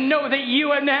 To know that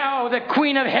you are now the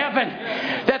Queen of Heaven.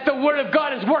 That the Word of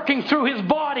God is working through His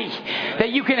body.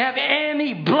 That you can have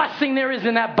any blessing there is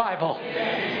in that Bible.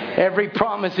 Every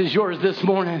promise is yours this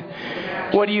morning.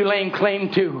 What are you laying claim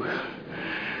to?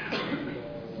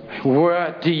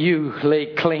 What do you lay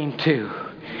claim to?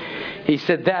 He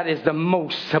said that is the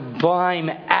most sublime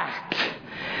act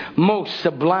most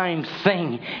sublime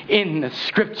thing in the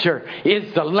Scripture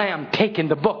is the Lamb taking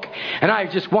the book. And I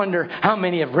just wonder how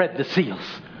many have read the seals.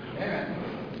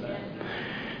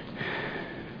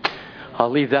 I'll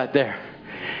leave that there.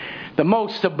 The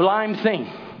most sublime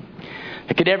thing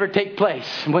that could ever take place.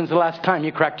 When's the last time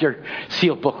you cracked your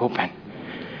seal book open?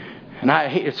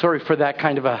 And sorry for that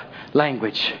kind of a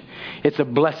language. It's a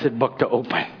blessed book to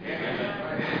open.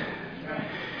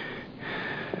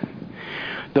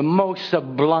 The most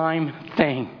sublime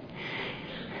thing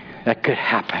that could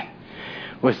happen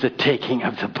was the taking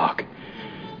of the book.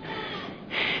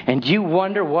 And you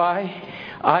wonder why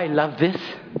I love this?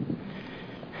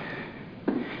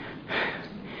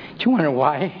 Do you wonder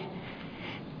why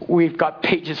we've got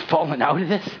pages falling out of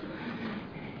this?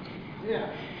 Yeah.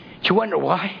 Do you wonder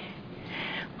why?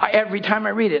 Every time I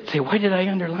read it, say, why did I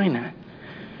underline that?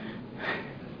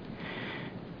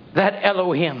 That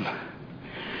Elohim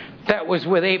that was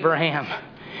with Abraham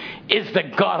is the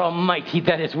God Almighty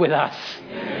that is with us.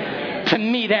 Amen. To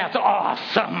me, that's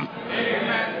awesome.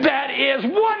 Amen. That is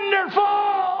wonderful.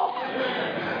 Amen.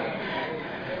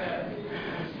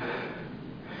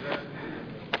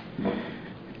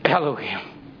 Elohim.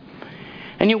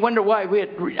 And you wonder why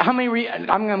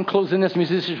I'm closing this.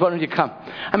 Musicians, why don't you come?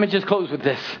 I'm going to just close with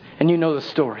this. And you know the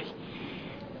story.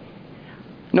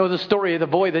 Know the story of the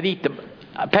boy that ate the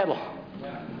petal.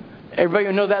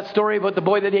 Everybody know that story about the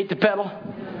boy that ate the petal?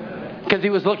 Because he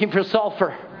was looking for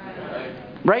sulfur.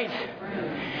 Right?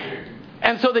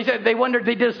 And so they wondered,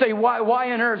 they just say,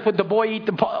 why on earth would the boy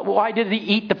why did he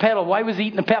eat the petal? Why was he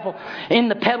eating the petal? In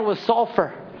the petal was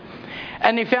sulfur.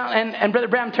 And they found, and Brother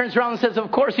Branham turns around and says,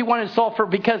 of course he wanted sulfur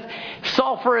because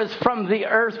sulfur is from the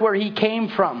earth where he came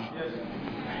from.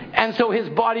 And so his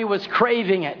body was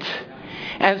craving it.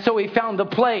 And so he found a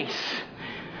place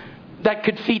that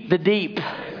could feed the deep.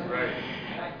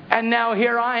 And now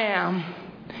here I am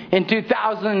in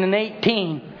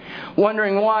 2018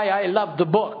 wondering why I love the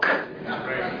book.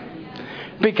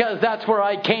 Because that's where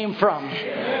I came from.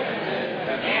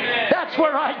 That's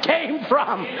where I came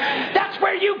from. That's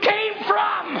where you came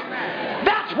from.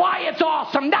 That's why it's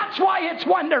awesome. That's why it's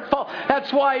wonderful.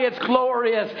 That's why it's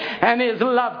glorious. And His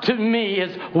love to me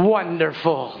is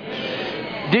wonderful.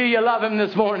 Do you love Him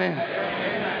this morning?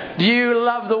 Do you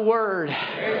love the Word?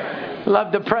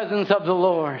 Love the presence of the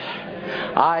Lord?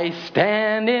 I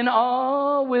stand in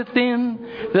awe within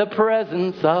the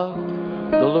presence of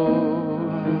the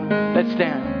Lord. Let's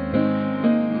stand.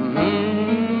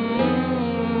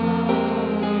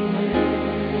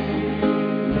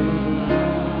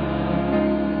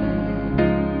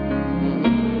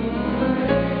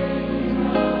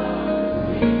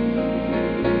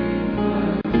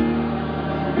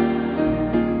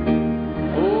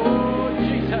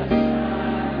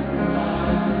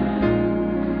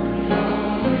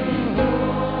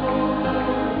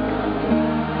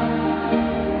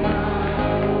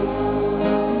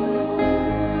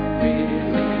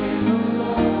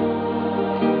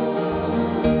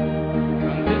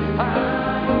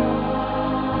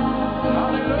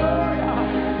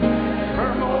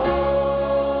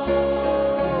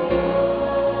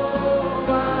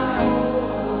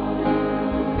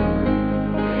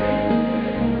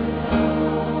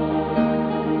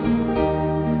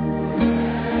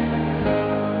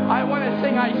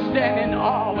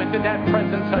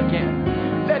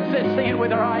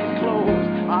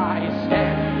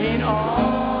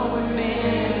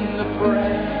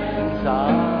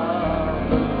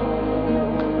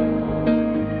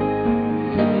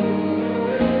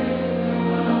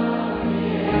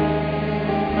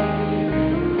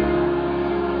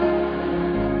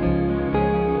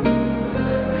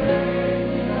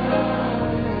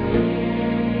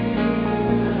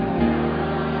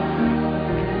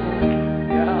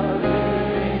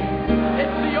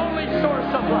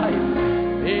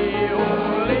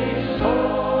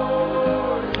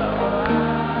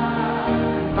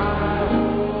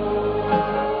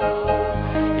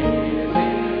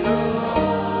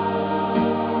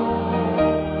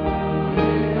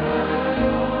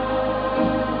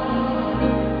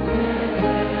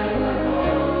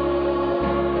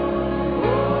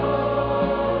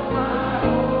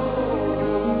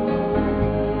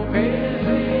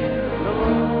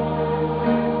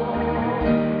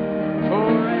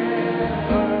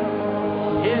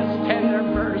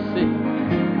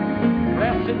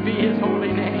 Be His holy